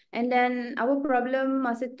 Okay, and then our problem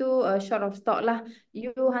masa tu short of stock lah.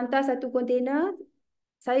 You hantar satu container,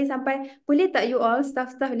 saya sampai, boleh tak you all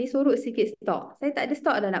staff-staff ni suruh sikit stok. Saya tak ada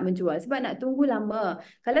stok dah nak menjual sebab nak tunggu lama.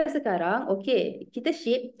 Kalau sekarang, okay, kita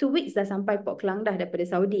ship 2 weeks dah sampai Port Klang dah daripada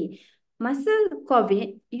Saudi. Masa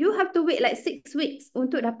COVID, you have to wait like 6 weeks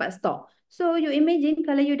untuk dapat stok. So you imagine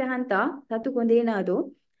kalau you dah hantar satu container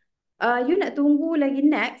tu, you nak tunggu lagi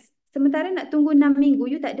next, sementara nak tunggu 6 minggu,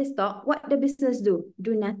 you tak ada stock, what the business do?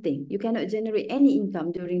 Do nothing. You cannot generate any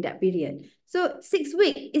income during that period. So 6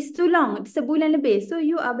 weeks is too long, sebulan lebih. So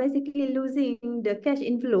you are basically losing the cash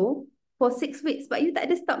inflow for 6 weeks. But you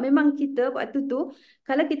tak ada stock. Memang kita waktu tu,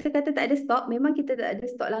 kalau kita kata tak ada stock, memang kita tak ada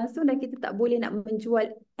stock langsung dan kita tak boleh nak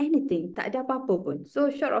menjual anything. Tak ada apa-apa pun.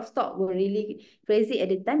 So short of stock were really crazy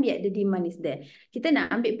at the time, yet the demand is there. Kita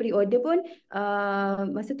nak ambil pre-order pun,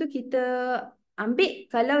 masa tu kita ambil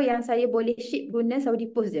kalau yang saya boleh ship guna Saudi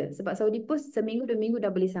Post je. Sebab Saudi Post seminggu, 2 minggu dah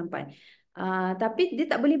boleh sampai. Tapi dia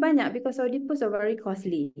tak boleh banyak because Saudi Post are very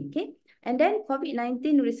costly. Okay. And then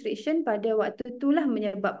COVID-19 restriction pada waktu itulah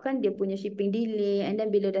menyebabkan dia punya shipping delay. And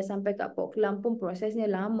then bila dah sampai kat Port Klang pun prosesnya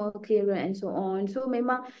lama, clearance and so on. So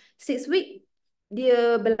memang 6 week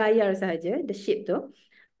dia berlayar sahaja, the ship tu.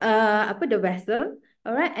 The vessel.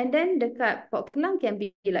 Alright. And then dekat Port Klang can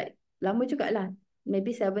be like lama jugalah.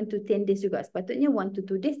 Maybe 7 to 10 days juga. Sepatutnya 1 to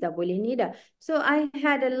 2 days dah boleh ni dah. So I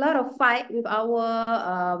had a lot of fight with our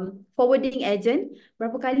forwarding agent.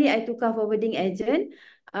 Berapa kali I tukar forwarding agent.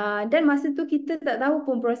 Dan masa tu kita tak tahu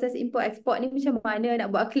pun proses import export ni macam mana,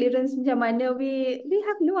 nak buat clearance macam mana. We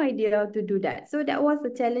have no idea how to do that. So that was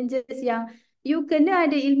the challenges yang you kena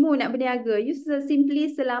ada ilmu nak berniaga. You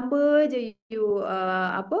simply selamba je you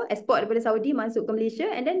export daripada Saudi masuk ke Malaysia,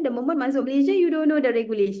 and then the moment masuk Malaysia you don't know the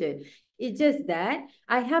regulation. It's just that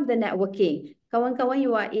I have the networking. Kawan-kawan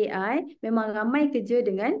UIAI memang ramai kerja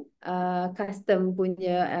dengan custom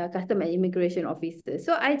punya custom and immigration officer.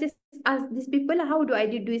 So I just ask these people lah, how do I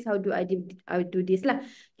do this? How do I do this lah?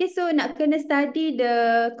 Okay, so nak kena study the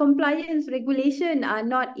compliance regulation are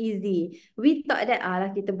not easy. We thought that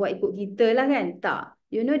lah kita buat ikut kita lah kan. Tak.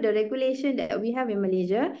 You know the regulation that we have in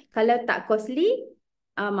Malaysia, kalau tak costly,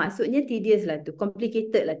 maksudnya tedious lah tu,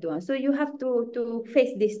 complicated lah tu. So you have to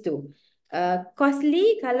face this too.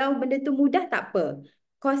 Costly kalau benda tu mudah tak apa.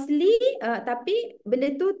 Costly tapi benda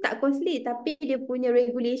tu tak costly tapi dia punya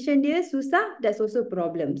regulation dia susah, that's also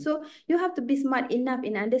problem. So you have to be smart enough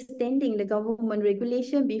in understanding the government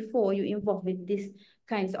regulation before you involve with this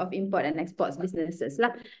kinds of import and export businesses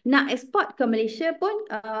lah. Nak export ke Malaysia pun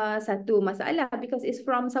satu masalah because it's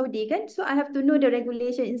from Saudi kan. So I have to know the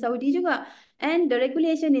regulation in Saudi juga. And the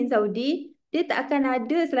regulation in Saudi, dia tak akan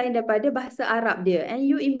ada selain daripada bahasa Arab dia. And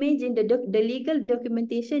you imagine the legal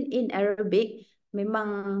documentation in Arabic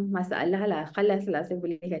memang masalah lah. Khalas lah saya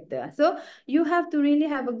boleh kata. So you have to really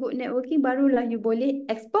have a good networking, barulah you boleh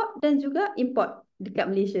export dan juga import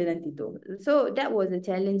dekat Malaysia nanti tu. So that was the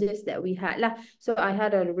challenges that we had lah. So I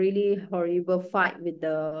had a really horrible fight with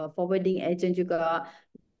the forwarding agent juga.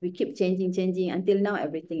 We keep changing until now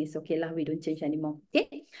everything is okay lah. We don't change anymore.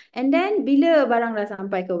 Okay. And then bila barang dah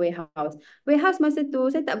sampai ke warehouse. Warehouse masa tu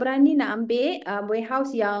saya tak berani nak ambil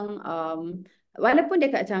warehouse yang walaupun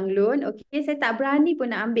dekat Changlun, okay, saya tak berani pun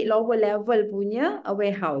nak ambil lower level punya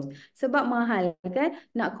warehouse. Sebab mahal kan.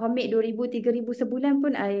 Nak commit 2,000, 3,000 sebulan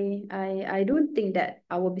pun I don't think that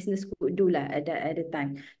our business could do lah at the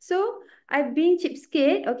time. So I've been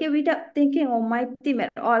cheapskate, okay, without thinking of my team at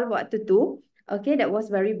all waktu tu. Okay, that was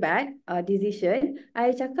very bad decision.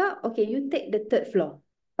 I cakap, okay, you take the 3rd floor.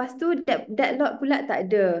 Lepas tu that lot pula tak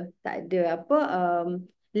ada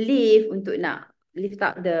lift untuk nak lift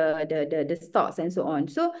up the stocks and so on.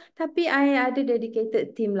 So tapi I ada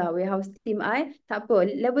dedicated team lah, warehouse team I. Tak apa,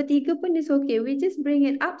 level 3 pun is okay. We just bring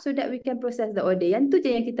it up so that we can process the order. Yang tu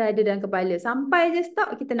je yang kita ada dalam kepala. Sampai je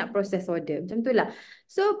stock kita nak process order. Macam tu lah.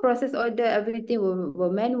 So process order everything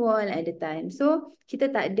were manual at the time. So kita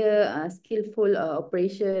tak ada skillful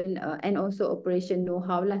operation and also operation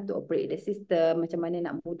know-how lah to operate the system. Macam mana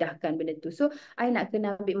nak mudahkan benda tu. So I nak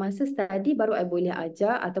kena ambil masa study baru I boleh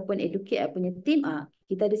ajar ataupun educate I punya team.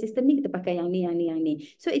 Kita ada sistem ni, kita pakai yang ni.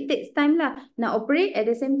 So it takes time lah. Nak operate at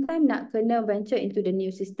the same time nak kena venture into the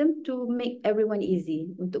new system to make everyone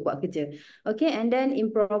easy untuk buat kerja. Okay, and then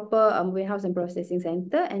improper warehouse and processing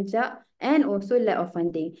center and also lack of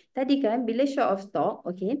funding. Tadi kan bila short of stock,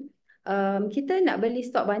 okay, kita nak beli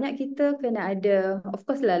stok banyak, kita kena ada, of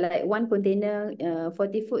course lah, like one container 40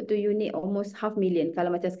 foot tu you need almost 500,000. Kalau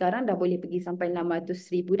macam sekarang dah boleh pergi sampai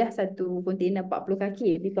 600,000 dah satu container 40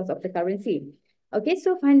 kaki because of the currency. Okay,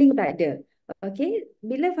 so funding tak ada. Okay,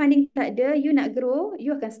 bila funding tak ada, you nak grow,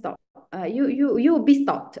 you akan stop. You will be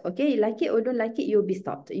stopped. Okay, like it or don't like it, you'll be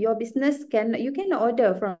stopped. Your business you cannot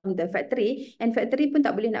order from the factory, and factory pun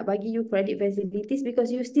tak boleh nak bagi you credit facilities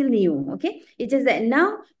because you still new. Okay, it's just that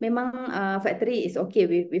now memang factory is okay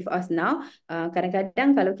with us now.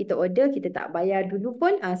 Kadang-kadang kalau kita order, kita tak bayar dulu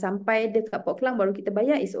pun sampai dekat Port Klang baru kita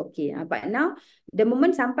bayar is okay. But now the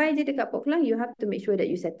moment sampai je dekat Port Klang, you have to make sure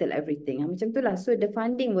that you settle everything. Macam tu lah. So the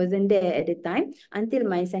funding wasn't there at the time until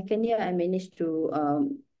my 2nd year. I managed to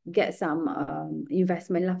get some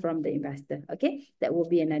investment lah from the investor. Okay, that will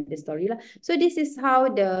be another story lah. So this is how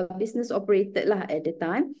the business operated lah at the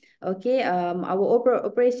time. Okay, our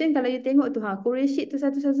operation kalau you tengok tu courier sheet tu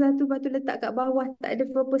satu-satu lepas tu letak kat bawah, tak ada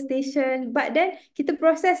proper station. But then kita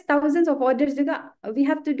process thousands of orders juga. We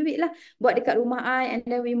have to do it lah. Buat dekat rumah I and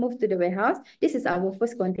then we move to the warehouse. This is our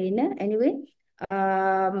first container anyway.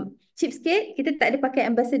 cheapskate, kita tak ada pakai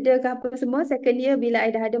ambassador ke apa semua. Second year, bila I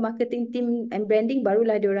dah ada marketing team and branding,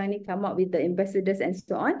 barulah diorang ni come up with the ambassadors and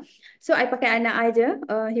so on. So I pakai anak I je.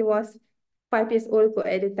 He was 5 years old kot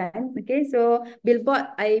at the time. Okay, so billboard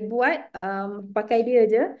I buat pakai dia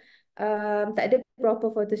je. Tak ada proper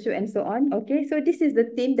photo shoot and so on. Okay, so this is the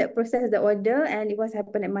team that process the order and it was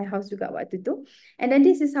happen at my house juga waktu tu. And then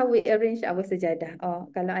this is how we arrange our sejadah.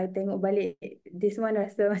 Kalau I tengok balik, this one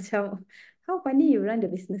rasa macam how funny you run the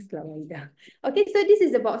business lah, Wahida. Okay, so this is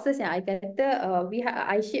the boxes yang I kata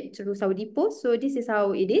I ship through Saudi Post. So this is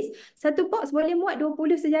how it is. Satu box boleh muat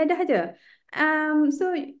 20 sejadah je.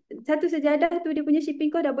 So satu sejadah tu dia punya shipping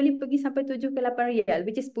cost dah boleh pergi sampai 7 ke 8 riyal,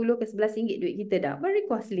 which is 10 ke 11 ringgit duit kita dah. Very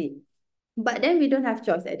costly. But then we don't have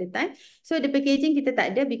choice at the time. So the packaging kita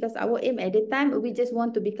tak ada because our aim at the time, we just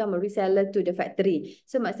want to become a reseller to the factory.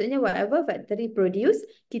 So maksudnya whatever factory produce,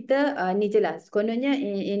 kita ni je lah. Kononnya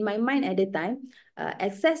in my mind at the time,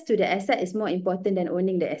 access to the asset is more important than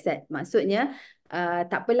owning the asset. Maksudnya,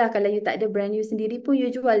 tak apalah kalau you tak ada brand you sendiri pun you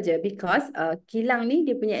jual je because kilang ni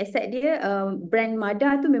dia punya asset dia brand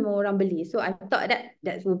Mada tu memang orang beli. So I thought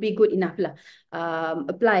that would be good enough lah.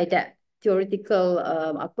 Apply that theoretical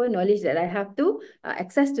knowledge that I have to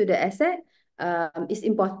access to the asset is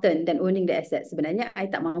important than owning the asset. Sebenarnya I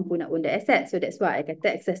tak mampu nak own the asset, so that's why I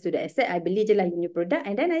kata access to the asset, I beli je lah new product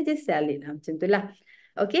and then I just sell it lah, macam tu lah.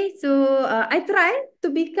 Okay, so I try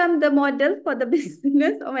to become the model for the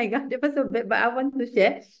business. Oh my god, that was so bad, but I want to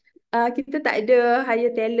share. Kita tak ada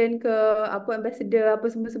hire talent ke apa ambassador apa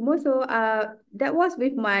semua-semua, so that was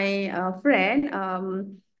with my friend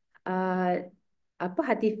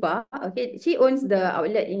Hatifah. Okay, she owns the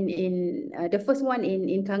outlet in the first one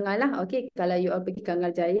in Kangal lah. Okay, kalau you all pergi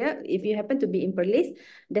Kangal Jaya, if you happen to be in Perlis,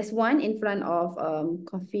 there's one in front of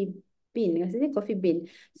Coffee Bean, maksudnya Coffee Bean.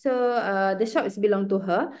 So the shop is belong to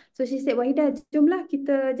her. So she said, Wahida, jomlah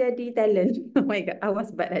kita jadi talent. Oh my god, I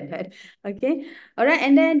was bad at that. Okay, alright,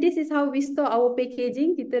 and then this is how we store our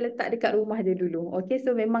packaging. Kita letak dekat rumah je dulu. Okay,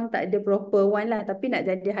 so memang tak ada proper one lah, tapi nak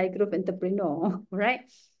jadi high growth entrepreneur. Alright.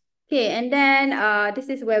 Okay, and then this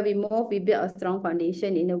is where we move. We build a strong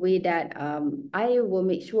foundation in a way that I will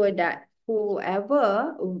make sure that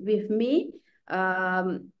whoever with me,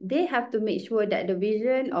 they have to make sure that the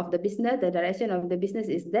vision of the business, the direction of the business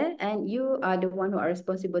is there, and you are the one who are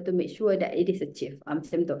responsible to make sure that it is achieved.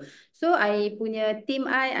 Macam tu. So I punya team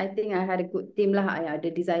I think I had a good team lah. I ada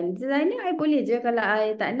designer I boleh je, kalau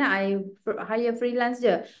I tak nak I hire freelance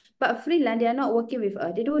je. But freelance, they are not working with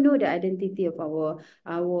us. They don't know the identity of our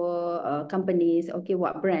companies. Okay,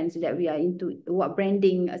 what brands that we are into, what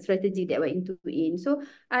branding strategy that we're into in. So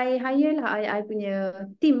I hire lah I punya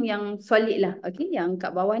team yang solid lah. Okay, yang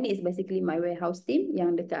kat bawah ni is basically my warehouse team.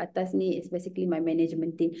 Yang dekat atas ni is basically my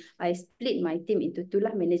management team. I split my team into two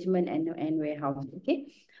lah, management and warehouse. Okay,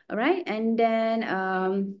 alright, and then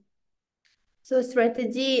so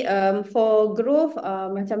strategy for growth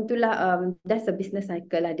macam tu lah, that's a business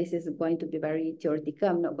cycle lah. This is going to be very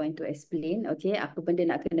theoretical. I'm not going to explain. Okay, apa benda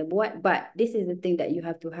nak kena buat, but this is the thing that you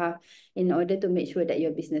have to have in order to make sure that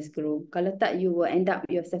your business grow. Kalau tak, you will end up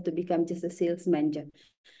yourself to become just a salesman je.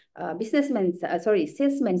 Salesman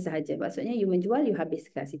sahaja. Maksudnya you menjual, you habis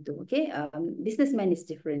kat situ. Okay, businessman is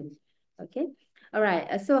different. Okay.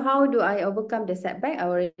 Alright, so how do I overcome the setback? I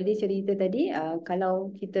already cerita tadi,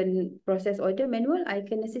 kalau kita proses order manual, I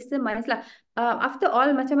kena systemize lah. After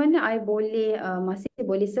all, macam mana I boleh masih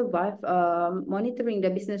boleh survive monitoring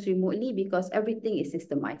the business remotely because everything is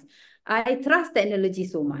systemized. I trust technology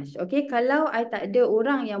so much. Okay, kalau I tak ada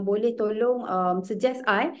orang yang boleh tolong suggest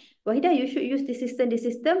Wahida, you should use this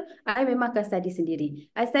system, I memang akan study sendiri.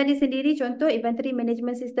 I study sendiri, contoh inventory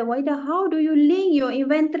management system. Wahida, how do you link your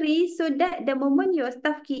inventory so that the moment your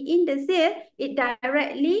staff key in the sale, it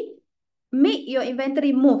directly make your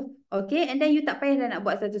inventory move. Okay, and then you tak payah nak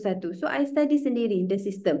buat satu-satu. So I study sendiri the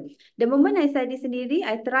system. The moment I study sendiri,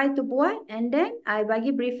 I try to buat and then I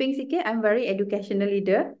bagi briefing sikit. I'm very educational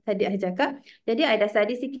leader, tadi I cakap. Jadi I dah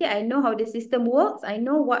study sikit, I know how the system works, I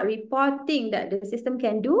know what reporting that the system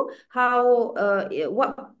can do, how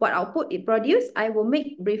what output it produce. I will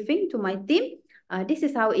make briefing to my team. This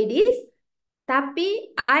is how it is.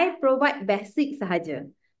 Tapi I provide basic sahaja.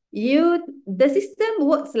 The system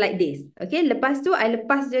works like this. Okay, lepas tu I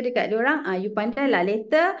lepas je dekat diorang, you pandai lah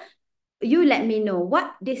later, you let me know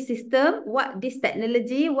what this system, what this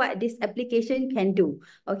technology, what this application can do.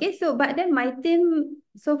 Okay, so but then my team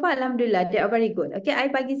So far, Alhamdulillah, they are very good. Okay,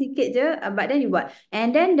 I bagi sikit je, but then you buat.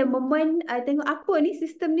 And then the moment I tengok apa ni,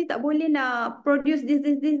 sistem ni tak boleh nak produce this,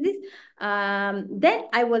 then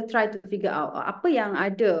I will try to figure out apa yang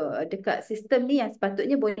ada dekat sistem ni yang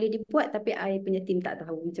sepatutnya boleh dibuat, tapi I punya team tak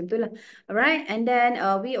tahu. Macam tu lah. Alright, and then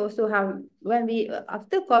we also have, when we,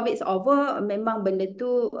 after COVID is over, memang benda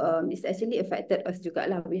tu it's actually affected us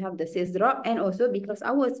jugalah. We have the sales drop, and also because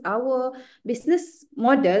our business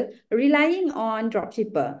model relying on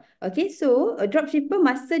dropshipper. Okay, so a dropshipper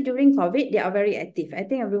masa during COVID, they are very active. I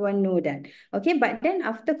think everyone know that. Okay, but then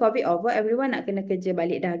after COVID over, everyone nak kena kerja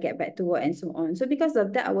balik dah, get back to work and so on. So because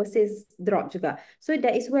of that, our sales drop juga. So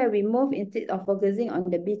that is where we move, instead of focusing on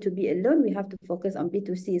the B2B alone, we have to focus on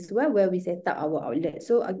B2C as well, where we set up our outlet.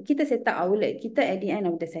 So kita set up outlet kita at the end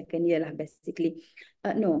of the second year lah, basically.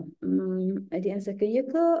 No, at the end of second year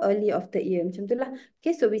ke early of third year, macam tu lah.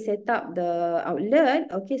 Okay, so we set up the outlet,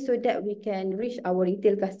 okay, so that we can reach our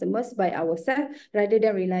retail customers by ourselves rather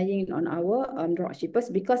than relying on our dropshippers,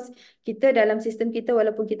 because kita dalam sistem kita,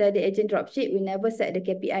 walaupun kita ada agent dropship, we never set the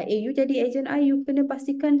KPI. You jadi agent you kena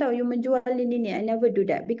pastikan tau you menjual ini. I never do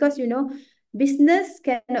that, because business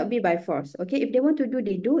cannot be by force. Okay, if they want to do,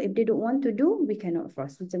 they do. If they don't want to do, we cannot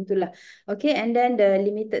force. Macam tu lah. Okay, and then the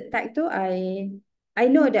limited tag tu, I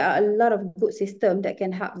know there are a lot of good systems that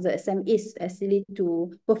can help the SMEs actually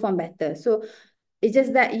to perform better. So it's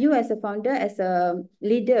just that you as a founder, as a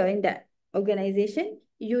leader in that organization,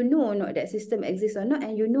 you know or not that system exists or not,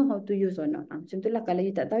 and you know how to use or not. Macam tu lah, kalau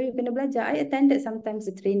you tak tahu, you kena belajar. I attended sometimes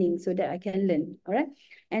the training so that I can learn. Alright.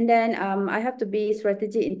 And then I have to be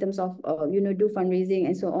strategic in terms of, do fundraising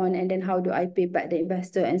and so on. And then how do I pay back the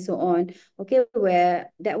investor and so on. Okay,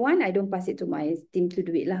 where that one, I don't pass it to my team to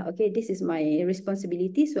do it lah. Okay, this is my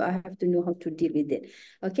responsibility. So I have to know how to deal with it.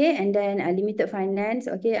 Okay, and then limited finance.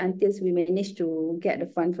 Okay, until we manage to get the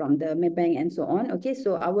fund from the Maybank and so on. Okay,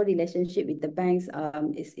 so our relationship with the banks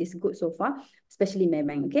is good so far, especially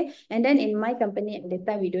Maybank. Okay, and then in my company at the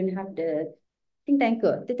time, we don't have the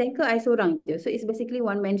tanker. The tanker I seorang je. So it's basically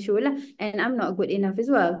one man show lah. And I'm not good enough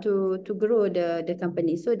as well to grow the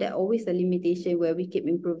company. So there always a limitation where we keep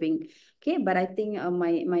improving. Okay, but I think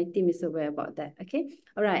my team is aware about that. Okay,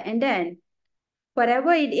 all right, and then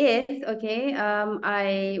whatever it is, okay,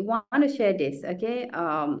 I want to share this. Okay,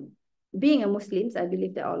 being a Muslim, I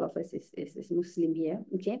believe that all of us is Muslim here.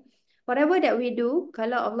 Okay, whatever that we do,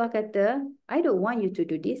 kalau Allah kata, I don't want you to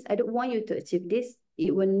do this, I don't want you to achieve this,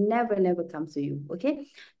 it will never come to you. Okay,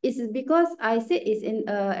 it's because I said it's in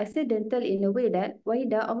accidental in a way that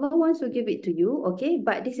Wahida, Allah wants to give it to you. Okay,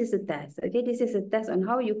 but this is a test. Okay, this is a test on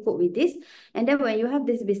how you cope with this, and then when you have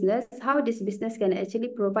this business, how this business can actually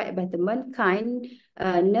provide betterment,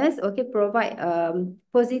 kindness. Okay, provide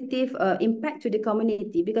positive impact to the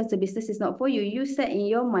community, because the business is not for you. You set in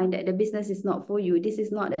your mind that the business is not for you. This is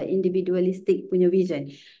not an individualistic punya vision.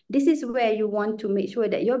 This is where you want to make sure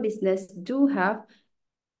that your business do have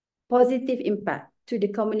positive impact to the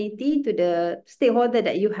community, to the stakeholder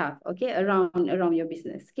that you have, okay, around your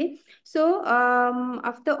business. Okay, so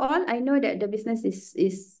after all, I know that the business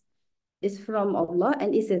is from Allah,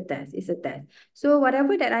 and it's a test. It's a test. So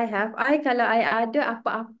whatever that I have, kalau I ada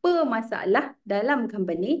apa-apa masalah dalam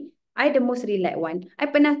company, I the most relaxed one. I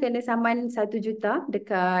pernah kena saman 1 juta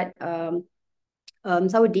dekat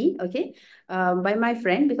Saudi, okay, by my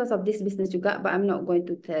friend because of this business juga, but I'm not going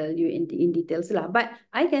to tell you in details lah. But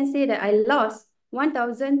I can say that I lost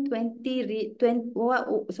 1,020,000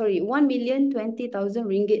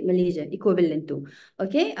 ringgit Malaysian equivalent to.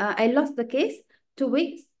 Okay, I lost the case 2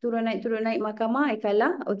 weeks, turun naik mahkamah, I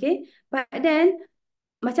kalah. Okay, but then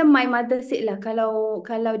macam my mother said lah, kalau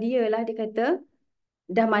dia lah, dia kata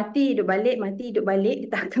dah mati hidup balik,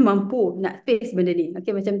 dia tak akan mampu nak face benda ni.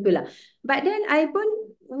 Okay, macam tu lah. But then I pun,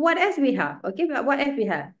 what else we have? Okay, what else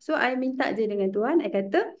we have? So I minta je dengan Tuhan, I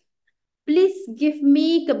kata, please give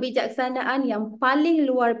me kebijaksanaan yang paling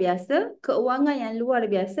luar biasa, keuangan yang luar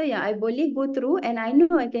biasa yang I boleh go through, and I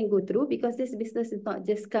know I can go through, because this business is not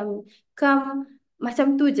just come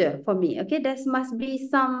macam tu je for me. Okay, there must be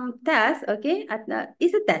some test. Okay,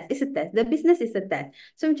 it's a test. The business is a test.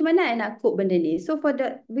 So macam mana I nak cope benda ni? So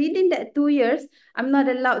within that 2 years, I'm not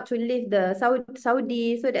allowed to leave the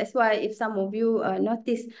Saudi. So that's why if some of you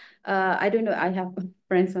notice, I don't know, I have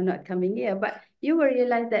friends who are not coming here, but you will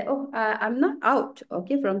realize that, I'm not out,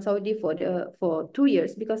 okay, from Saudi for 2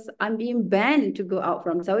 years, because I'm being banned to go out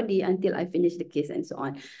from Saudi until I finish the case and so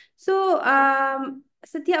on. So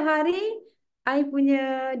setiap hari I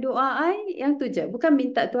punya doa yang tu je. Bukan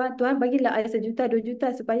minta Tuhan bagilah I 1 juta, 2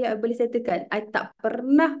 juta supaya I boleh settlekan. I tak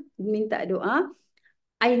pernah minta doa.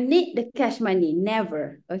 I need the cash money.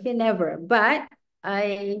 Never. Okay, never. But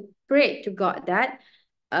I prayed to God that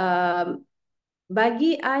um,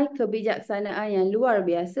 bagi I kebijaksanaan yang luar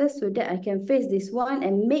biasa so that I can face this one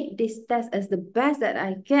and make this test as the best that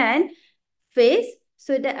I can face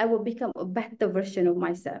so that I will become a better version of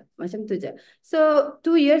myself. Macam tu je. So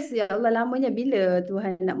 2 years, ya Allah lamanya bila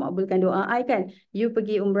Tuhan nak makbulkan doa I kan. You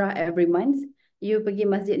pergi umrah every month. You pergi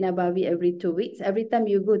Masjid Nabawi every 2 weeks. Every time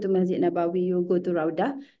you go to Masjid Nabawi, you go to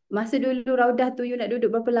Raudah. Masa dulu Raudah tu, you nak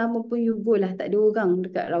duduk berapa lama pun you go lah. Tak ada orang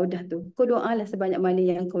dekat Raudah tu. Kau doa lah sebanyak mana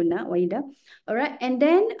yang kau nak, Wahida. Alright, and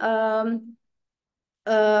then um,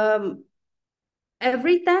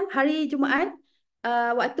 every time hari Jumaat,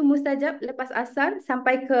 waktu mustajab lepas asar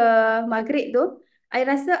sampai ke maghrib tu, I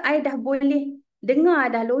rasa I dah boleh dengar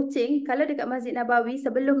dah loceng kalau dekat Masjid Nabawi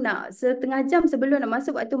sebelum nak setengah jam sebelum nak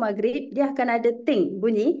masuk waktu maghrib dia akan ada ting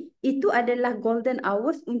bunyi itu adalah golden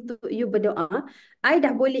hours untuk you berdoa. I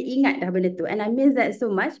dah boleh ingat dah benda tu and I miss that so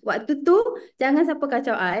much. Waktu tu jangan siapa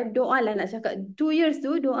kacau I, doa lah nak cakap 2 years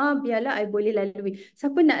tu doa biarlah I boleh lalui.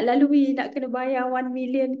 Siapa nak lalui nak kena bayar 1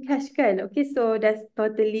 million cash kan? Okay, so that's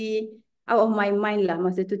totally out of my mind lah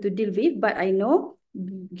masa tu to deal with, but I know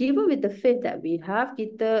given with the faith that we have,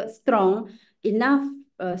 kita strong enough,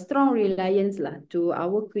 strong reliance lah to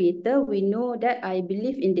our creator. We know that I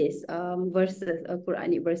believe in this verses,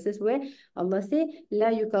 Quranic verses where Allah say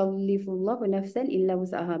la yukallifullahu nafsan illa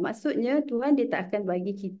wus'aha. Maksudnya Tuhan dia tak akan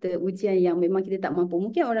bagi kita ujian yang memang kita tak mampu.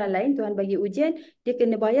 Mungkin orang lain Tuhan bagi ujian dia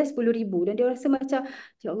kena bayar 10,000 dan dia rasa macam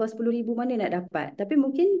ya Allah 10,000 mana nak dapat. Tapi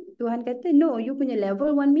mungkin Tuhan kata no, you punya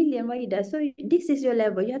level 1 million Wahida. So this is your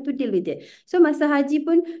level, you have to deal with it. So masa haji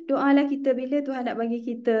pun doalah kita bila Tuhan nak bagi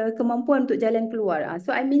kita kemampuan untuk jalan keluar.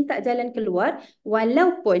 So I minta jalan keluar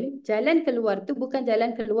walaupun jalan keluar tu bukan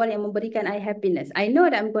jalan keluar yang memberikan I happiness. I know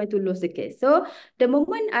that I'm going to lose the case. So the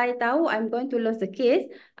moment I tahu I'm going to lose the case,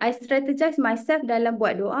 I strategize myself dalam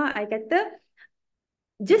buat doa. I kata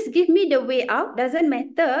just give me the way out. Doesn't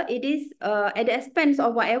matter. It is at the expense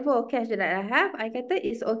of whatever cash that I have. I kata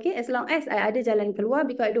it's okay as long as I ada jalan keluar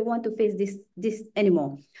because I don't want to face this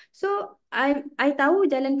anymore. So I tahu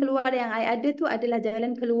jalan keluar yang I ada tu adalah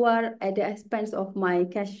jalan keluar at the expense of my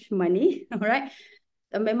cash money. Alright.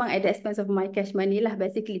 Memang at the expense of my cash money lah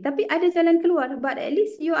basically. Tapi ada jalan keluar. But at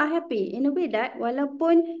least you are happy in a way that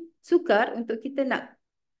walaupun sukar untuk kita nak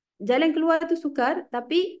jalan keluar tu sukar,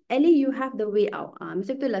 tapi at least you have the way out.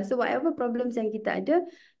 Macam itulah. So whatever problems yang kita ada,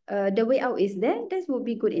 the way out is there. That would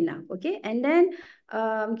be good enough. Okay. And then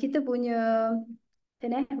kita punya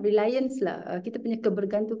reliance lah. Kita punya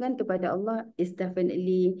kebergantungan kepada Allah is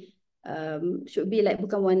definitely should be like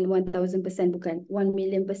bukan 1,000%, bukan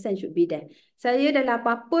 1,000,000% should be there. Saya dalam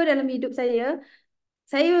apa-apa dalam hidup saya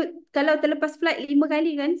kalau terlepas flight 5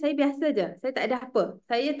 kali kan, saya biasa je. Saya tak ada apa.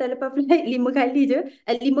 Saya terlepas flight 5 kali je.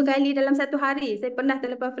 5 kali dalam satu hari. Saya pernah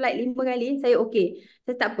terlepas flight 5 kali. Saya okey.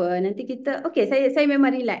 Saya tak apa. Nanti kita, okey, saya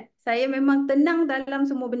memang relax. Saya memang tenang dalam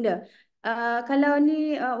semua benda. Kalau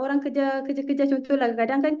ni orang kerja contohlah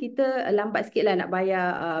kadang kan kita lambat sikit lah nak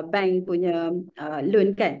bayar bank punya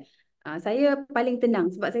loan kan. Saya paling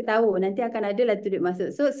tenang sebab saya tahu nanti akan ada lah tu duit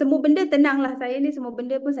masuk. So semua benda tenang lah. Saya ni semua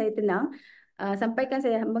benda pun saya tenang. Sampai kan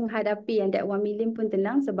saya menghadapi yang that 1 million pun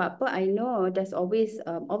tenang sebab apa? I know there's always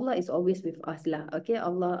Allah is always with us lah. Okay,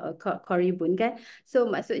 Allah qaribun kan. So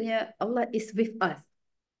maksudnya Allah is with us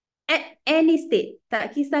at any state.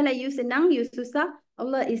 Tak kisahlah you senang, you susah,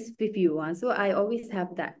 Allah is with you. So I always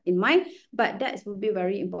have that in mind. But that will be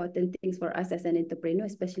very important things for us as an entrepreneur,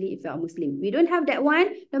 especially if you are Muslim. We don't have that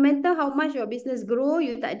one. No matter how much your business grow,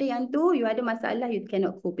 you tak ada yang tu, you ada masalah, you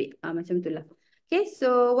cannot cope it. Macam itulah. Okay,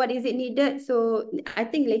 so what is it needed? So I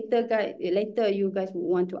think later you guys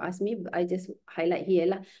want to ask me, but I just highlight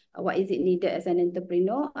here lah. What is it needed as an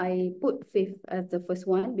entrepreneur? I put faith as the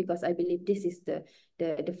first one because I believe this is the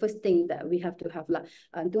first thing that we have to have lah.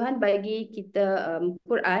 Tuhan bagi kita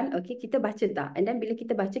Quran, okay, kita baca tak? And then bila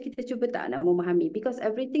kita baca, kita cuba tak nak memahami? Because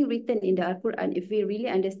everything written in the Al-Quran, if we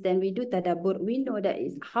really understand, we do tadabbur, we know that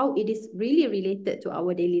is how it is really related to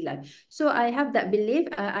our daily life. So I have that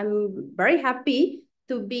belief. I'm very happy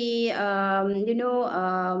to be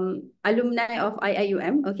alumni of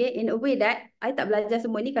IIUM, okay, in a way that I tak belajar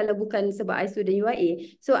semua ni kalau bukan sebab I student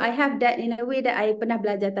UIA. So I have that in a way that I pernah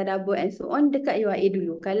belajar tadabbur and so on dekat UIA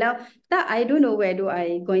dulu. Kalau tak, I don't know where do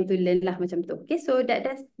I going to learn lah macam tu. Okay, so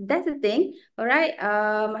that's the thing. Alright,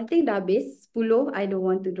 I think dah habis 10. I don't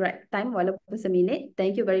want to drag time walaupun seminit.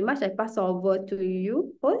 Thank you very much. I pass over to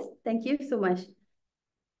you, host. Thank you so much.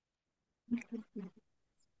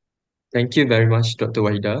 Thank you very much, Dr.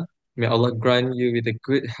 Wahida. May Allah grant you with a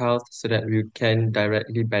good health so that you can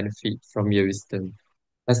directly benefit from your wisdom.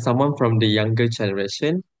 As someone from the younger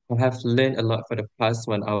generation, I have learned a lot for the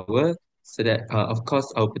past 1 hour, so that, of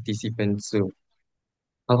course, our participants too.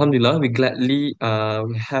 Alhamdulillah, we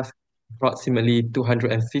have approximately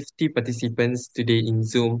 250 participants today in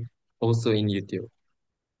Zoom, also in YouTube.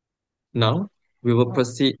 Now, we will Oh.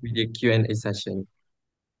 proceed with the Q&A session.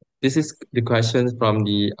 This is the questions from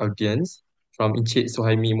the audience, from Encik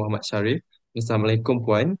Suhaimi Muhammad Sharif. Assalamualaikum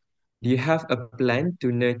Puan. Do you have a plan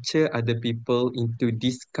to nurture other people into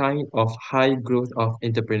this kind of high growth of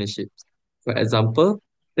entrepreneurship? For example,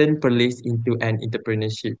 turn Perlis into an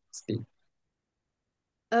entrepreneurship state.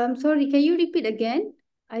 Sorry, can you repeat again?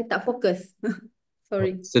 I tak fokus.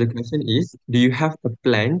 Sorry. So the question is, do you have a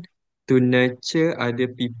plan to nurture other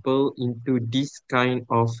people into this kind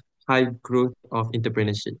of high growth of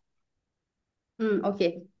entrepreneurship?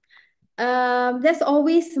 Okay. That's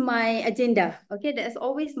always my agenda. Okay, that's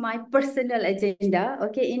always my personal agenda.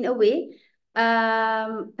 Okay, in a way,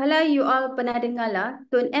 kalau you all pernah dengar lah,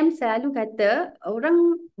 Tun M selalu kata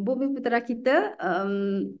orang bumi putera kita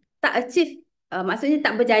tak achieve. Maksudnya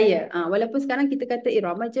tak berjaya. Walaupun sekarang kita kata,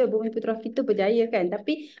 ramai je bumi putera kita berjaya kan.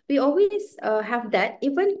 Tapi we always have that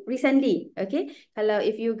even recently. Okay, kalau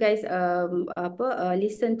if you guys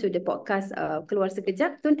listen to the podcast keluar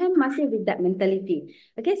sekejap, Tun M masih with that mentality.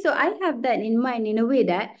 Okay, so I have that in mind in a way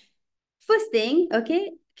that first thing,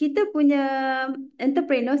 okay, kita punya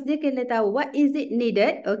entrepreneurs dia kena tahu what is it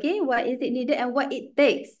needed, okay, what is it needed and what it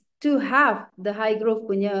takes to have the high growth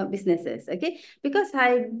punya businesses, okay, because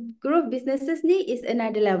high growth businesses ni is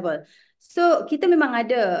another level. So kita memang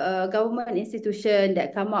ada government institution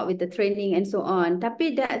that come up with the training and so on,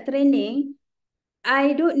 tapi that training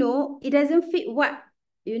I don't know. It doesn't fit what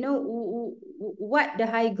what the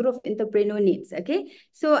high growth entrepreneur needs. Okay,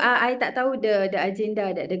 so I tak tahu the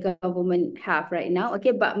agenda that the government have right now.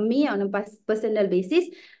 Okay, but me on a personal basis,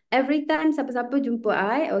 every time siapa-siapa jumpa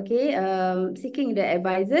I, okay, seeking the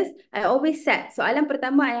advisors, I always set. Soalan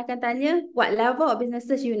pertama I akan tanya, what level of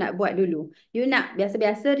businesses you nak buat dulu? You nak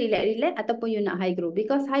biasa-biasa, relax-relax, ataupun you nak high growth?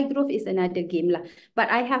 Because high growth is another game lah.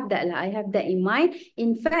 But I have that lah. I have that in mind.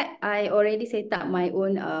 In fact, I already set up my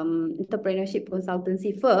own entrepreneurship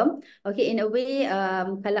consultancy firm. Okay, in a way,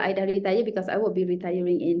 kalau I dah retire, because I will be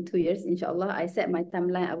retiring in 2 years, insyaAllah. I set my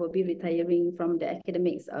timeline, I will be retiring from the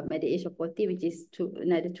academics at the age of 40, which is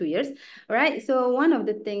another 2 years. All right, so one of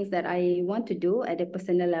the things that I want to do at the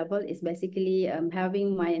personal level is basically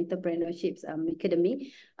having my entrepreneurships academy,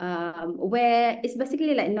 where it's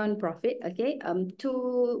basically like non-profit, okay, to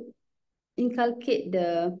inculcate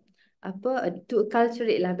the to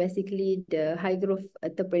cultivate lah basically the high growth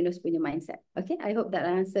entrepreneurs punya mindset. Okay, I hope that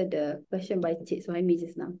I answered the question by Cik Suhaimi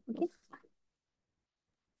just now. Okay.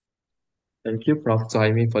 Thank you, Prof.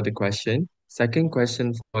 Suhaimi, for the question. Second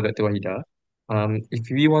question for Dr. Wahida. If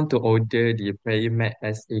we want to order the prayer mat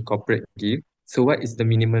as a corporate gift, so what is the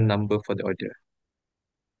minimum number for the order?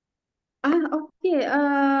 Okay.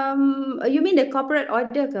 You mean the corporate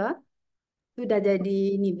order ke? Sudah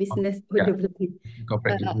jadi ni business Yeah, order berarti.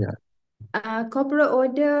 corporate gift. Yeah. Corporate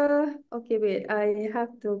order. Okay, wait. I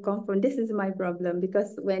have to confirm. This is my problem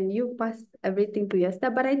because when you pass everything to your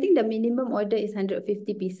staff, but I think the minimum order is 150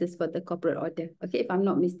 pieces for the corporate order. Okay, if I'm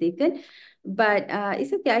not mistaken. But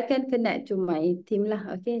it's okay. I can connect to my team lah.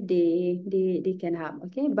 Okay, they can help.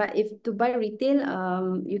 Okay, but if to buy retail,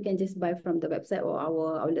 you can just buy from the website or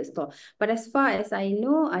our outlet store. But as far as I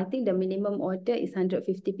know, I think the minimum order is 150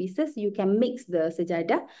 pieces. You can mix the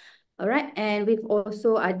sejadah. Alright, and we've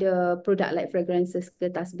also other product like fragrances ke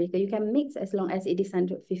tasbih ke. You can mix as long as it is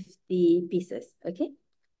 150 pieces. Okay.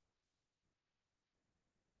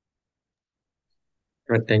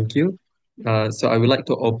 Right, thank you. So I would like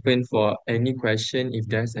to open for any question if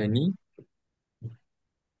there's any.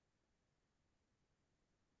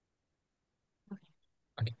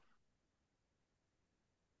 Okay.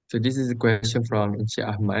 So this is a question from Encik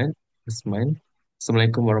Ahmad Usman.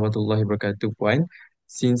 Assalamualaikum warahmatullahi wabarakatuh, Puan.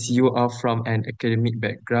 Since you are from an academic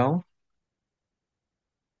background,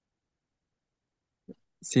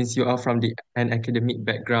 an academic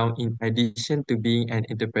background, in addition to being an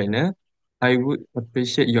entrepreneur, I would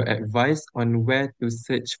appreciate your advice on where to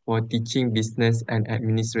search for teaching business and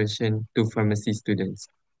administration to pharmacy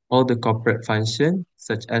students, all the corporate functions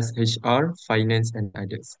such as HR, finance, and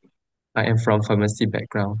others. I am from pharmacy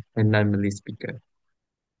background and non-Malay speaker.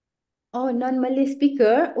 Oh, non-Malay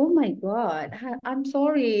speaker. Oh my God. I'm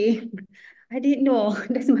sorry. I didn't know.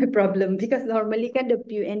 That's my problem because normally kan the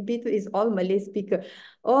PUNP tu is all Malay speaker.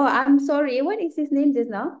 Oh, I'm sorry. What is his name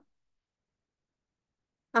just now?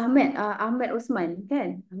 Ahmed Osman,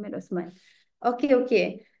 kan? Ahmed Osman. Okay,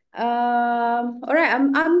 okay. All right,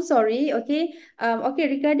 I'm sorry. Okay. Okay,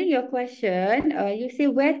 regarding your question, you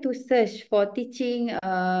say where to search for teaching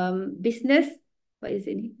business. What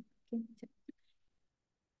is it? Okay.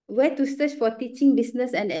 where to search for teaching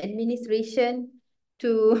business and administration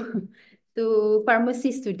to to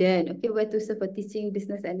pharmacy student. Okay, where to search for teaching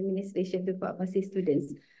business and administration to pharmacy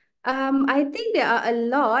students. I think there are a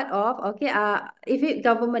lot of if it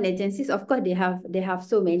government agencies, of course they have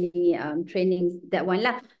so many trainings that one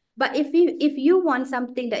lah. But if you want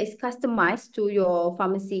something that is customized to your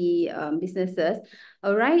pharmacy businesses,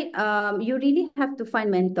 all right, you really have to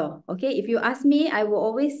find mentor. Okay, if you ask me, I will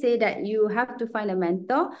always say that you have to find a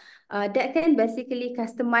mentor that can basically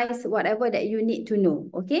customize whatever that you need to know.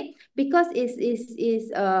 Okay, because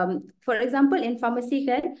for example in pharmacy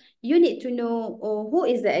kan, you need to know who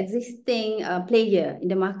is the existing player in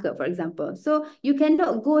the market, for example. So you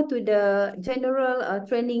cannot go to the general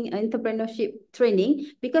training, entrepreneurship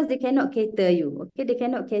training, because they cannot cater you. Okay, they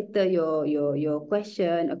cannot cater your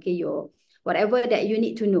question. Okay, your whatever that you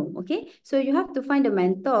need to know. Okay, so you have to find a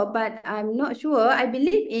mentor, but I'm not sure. I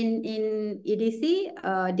believe in EDC,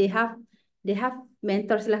 they have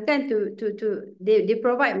mentors lah kan, they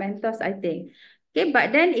provide mentors, I think. Okay,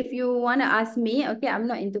 but then if you want to ask me, okay, I'm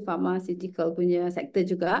not into pharmaceutical punya sector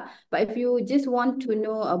juga, but if you just want to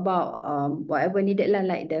know about whatever needed lah,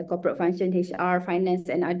 like the corporate function, HR,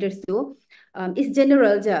 finance, and others too, it's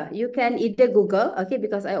general je. You can either Google, okay,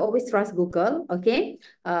 because I always trust Google, okay,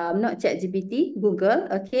 not ChatGPT,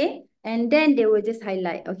 Google, okay. And then they will just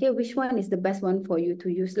highlight, okay, which one is the best one for you to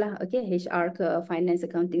use lah, okay, HR ke, finance,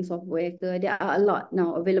 accounting software ke, there are a lot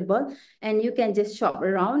now available, and you can just shop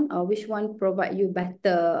around which one provide you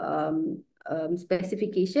better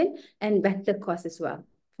specification and better cost as well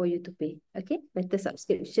for you to pay, okay, better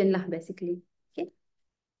subscription lah basically, okay.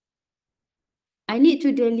 I need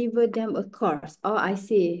to deliver them a course. Oh, I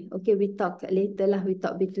see. Okay, we talk later lah. We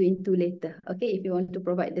talk between two later. Okay, if you want to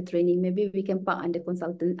provide the training, maybe we can park under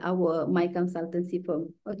my consultancy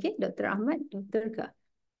firm. Okay, Dr. Ahmad, Dr. Ka.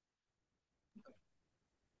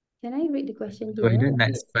 Can I read the question So here? the Yes.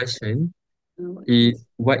 next question What is is,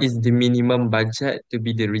 what is the minimum budget to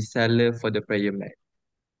be the reseller for the prayer mat?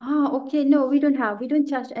 Okay. No, we don't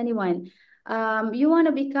charge anyone. You want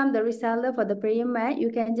to become the reseller for the prayer mat, you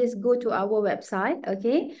can just go to our website.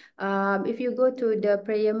 Okay. If you go to the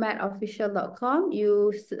prayermatofficial.com,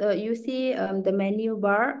 you see the menu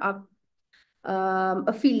bar up,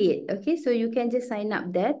 affiliate. Okay, so you can just sign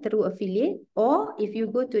up there through affiliate, or if you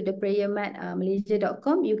go to the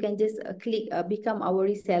prayermatmalaysia.com, you can just click become our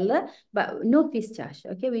reseller, but no fees charge.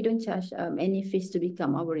 Okay, we don't charge any fees to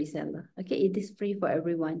become our reseller. Okay, it is free for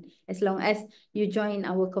everyone as long as you join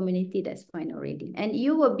our community. That's fine already, and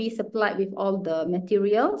you will be supplied with all the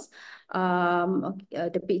materials,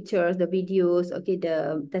 the pictures, the videos, okay,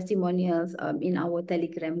 the testimonials in our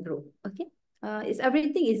Telegram group. Okay. It's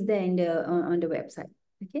everything is there in on the website.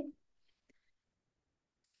 Okay.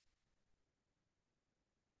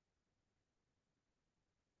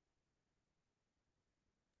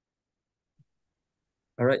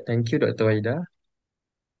 All right, thank you, Dr. Waida.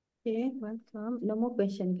 Okay, welcome. No more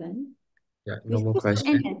question, kan? Yeah, We're no more supposed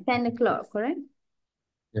to end questions. at 10 o'clock, correct?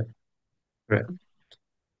 Yeah, right.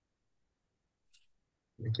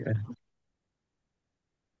 Okay.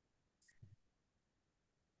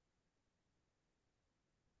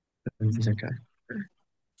 Nanti cakap.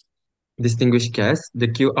 Distinguished guests, the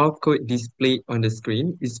QR code displayed on the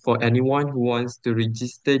screen is for anyone who wants to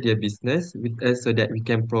register their business with us so that we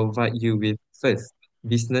can provide you with, first,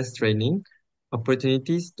 business training,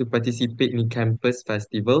 opportunities to participate in campus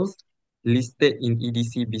festivals listed in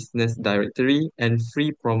EDC Business Directory, and free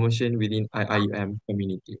promotion within IIUM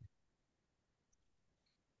community.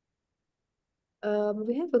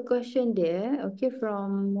 We have a question there, okay,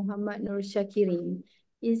 from Muhammad Nur Shakirin.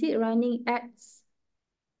 Is it running ads?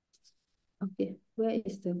 Okay, where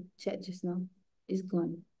is the chat just now? It's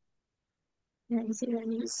gone. Yeah, is it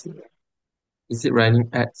running? Is it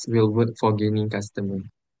running ads will work for gaining customer?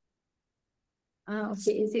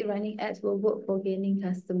 Okay. Is it running ads will work for gaining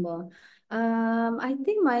customer? I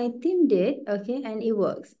think my team did, okay, and it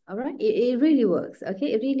works. All right. It really works.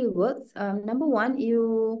 Okay, it really works. Number one,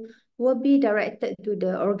 you will be directed to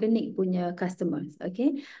the organic punya customers.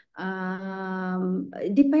 Okay.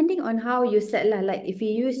 Depending on how you set lah, like if you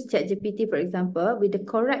use ChatGPT, for example, with the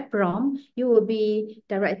correct prompt, you will be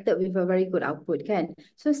directed with a very good output, kan?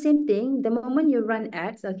 So same thing, the moment you run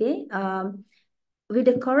ads, okay, with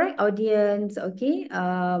the correct audience, okay,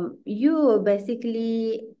 you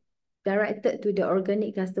basically directed to the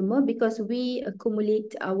organic customer, because we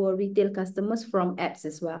accumulate our retail customers from ads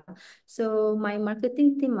as well. So my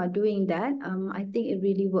marketing team are doing that. I think it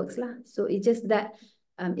really works lah. So it's just that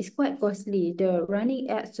it's quite costly. The running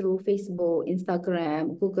ads through Facebook,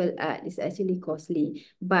 Instagram, Google ad is actually costly.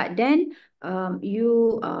 But then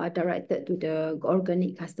you are directed to the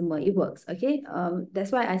organic customer. It works, okay?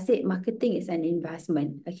 That's why I said marketing is an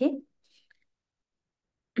investment, okay?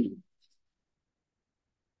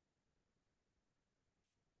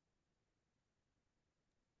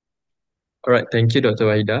 All right, thank you, Dr.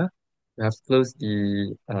 Wahida. We have closed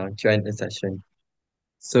the Q&A session.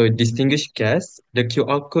 So, distinguished guests, the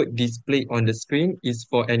QR code displayed on the screen is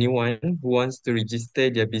for anyone who wants to register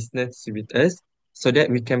their business with us so that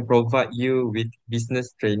we can provide you with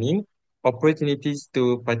business training, opportunities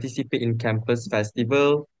to participate in campus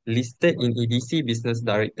festival, listed in EDC Business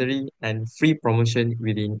Directory, and free promotion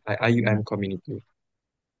within IUM community.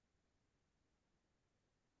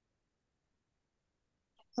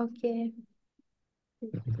 Okay.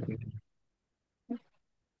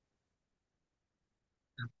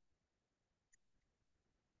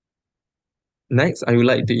 Next, I would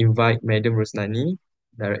like to invite Madam Rosnani,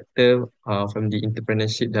 Director from the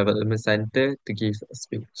Entrepreneurship Development Center, to give a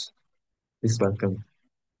speech. Please welcome.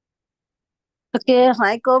 Okay,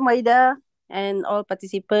 Assalamualaikum Maida and all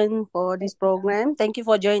participants for this program. Thank you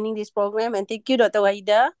for joining this program and thank you Dr.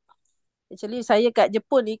 Wahida. Actually saya kat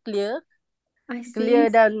Jepun ni clear I see.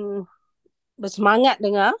 dan bersemangat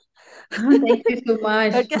dengar. Thank you so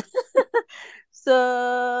much. Okay. So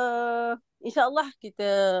insyaAllah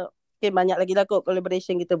kita banyak lagi lah kot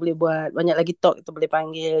collaboration kita boleh buat. Banyak lagi talk kita boleh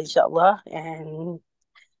panggil insyaAllah. And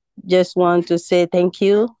just want to say thank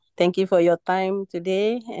you. Thank you for your time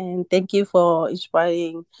today and thank you for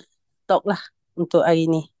inspiring talk lah untuk hari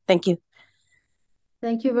ni. Thank you.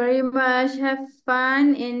 Thank you very much. Have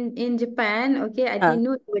fun in Japan. Okay, I didn't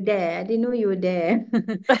know you were there. I didn't know you were there.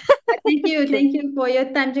 Thank you. Okay. Thank you for your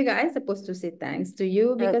time juga. I'm supposed to say thanks to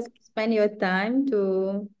you because you spend your time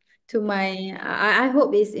to my I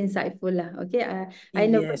hope it's insightful lah. Okay. I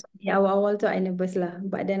nervous Yes. di awal-awal tu I nervous lah.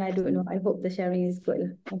 But then I don't know. I hope the sharing is good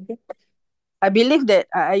lah. Okay. I believe that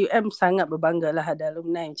IUM sangat berbangga lah ada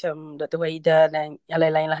alumni macam Dr. Wahida dan yang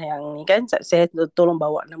lain-lain lah yang ni kan. Saya tolong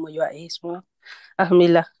bawa nama UIA semua.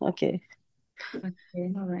 Alhamdulillah. Okay.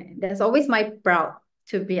 Okay. All right. That's always my proud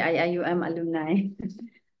to be IIUM alumni.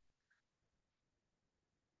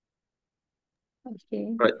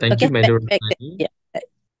 Okay. Right, thank Okay. you, Madam Back. Rosnani, Yeah.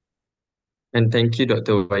 and thank you,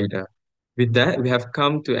 Dr. Waida. With that, we have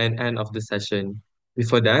come to an end of the session.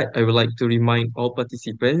 Before that, I would like to remind all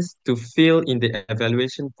participants to fill in the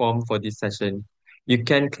evaluation form for this session. You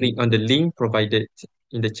can click on the link provided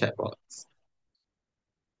in the chat box.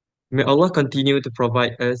 May Allah continue to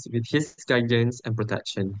provide us with His guidance and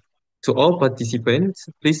protection. To all participants,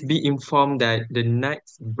 please be informed that the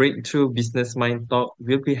next Breakthrough Business Mind Talk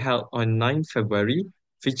will be held on 9 February,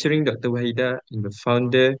 featuring Dr. Wahida and the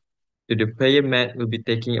founder. The prayer mat will be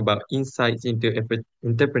taking about insights into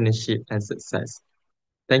entrepreneurship and success.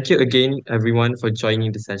 Thank you again, everyone, for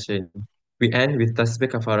joining the session. We end with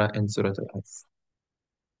Tasbih Kafara and Surah Al-As.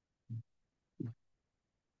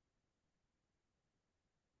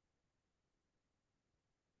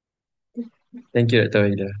 Thank you, Dr.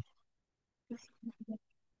 Wahida.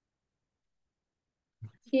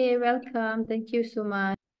 Okay, welcome. Thank you so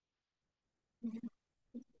much.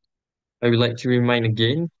 I would like to remind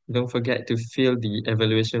again, don't forget to fill the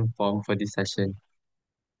evaluation form for this session.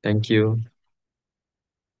 Thank you.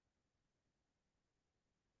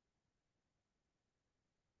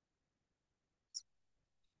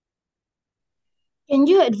 Can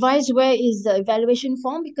you advise where is the evaluation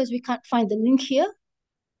form because we can't find the link here?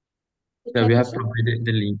 The Yeah, we have chairperson? provided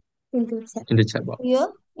the link In the chat. in the chat box.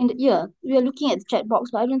 Yeah, we are looking at the chat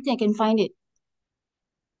box, but I don't think I can find it.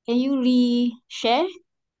 Can you re-share?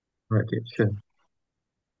 Okay, sure.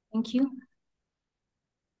 Thank you.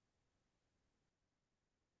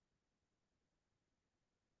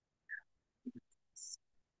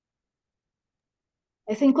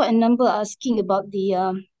 I think quite a number are asking about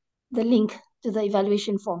the link to the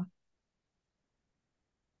evaluation form.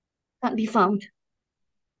 Can't be found.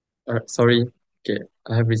 Sorry. Okay,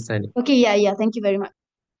 I have resigned it. Okay, yeah, thank you very much.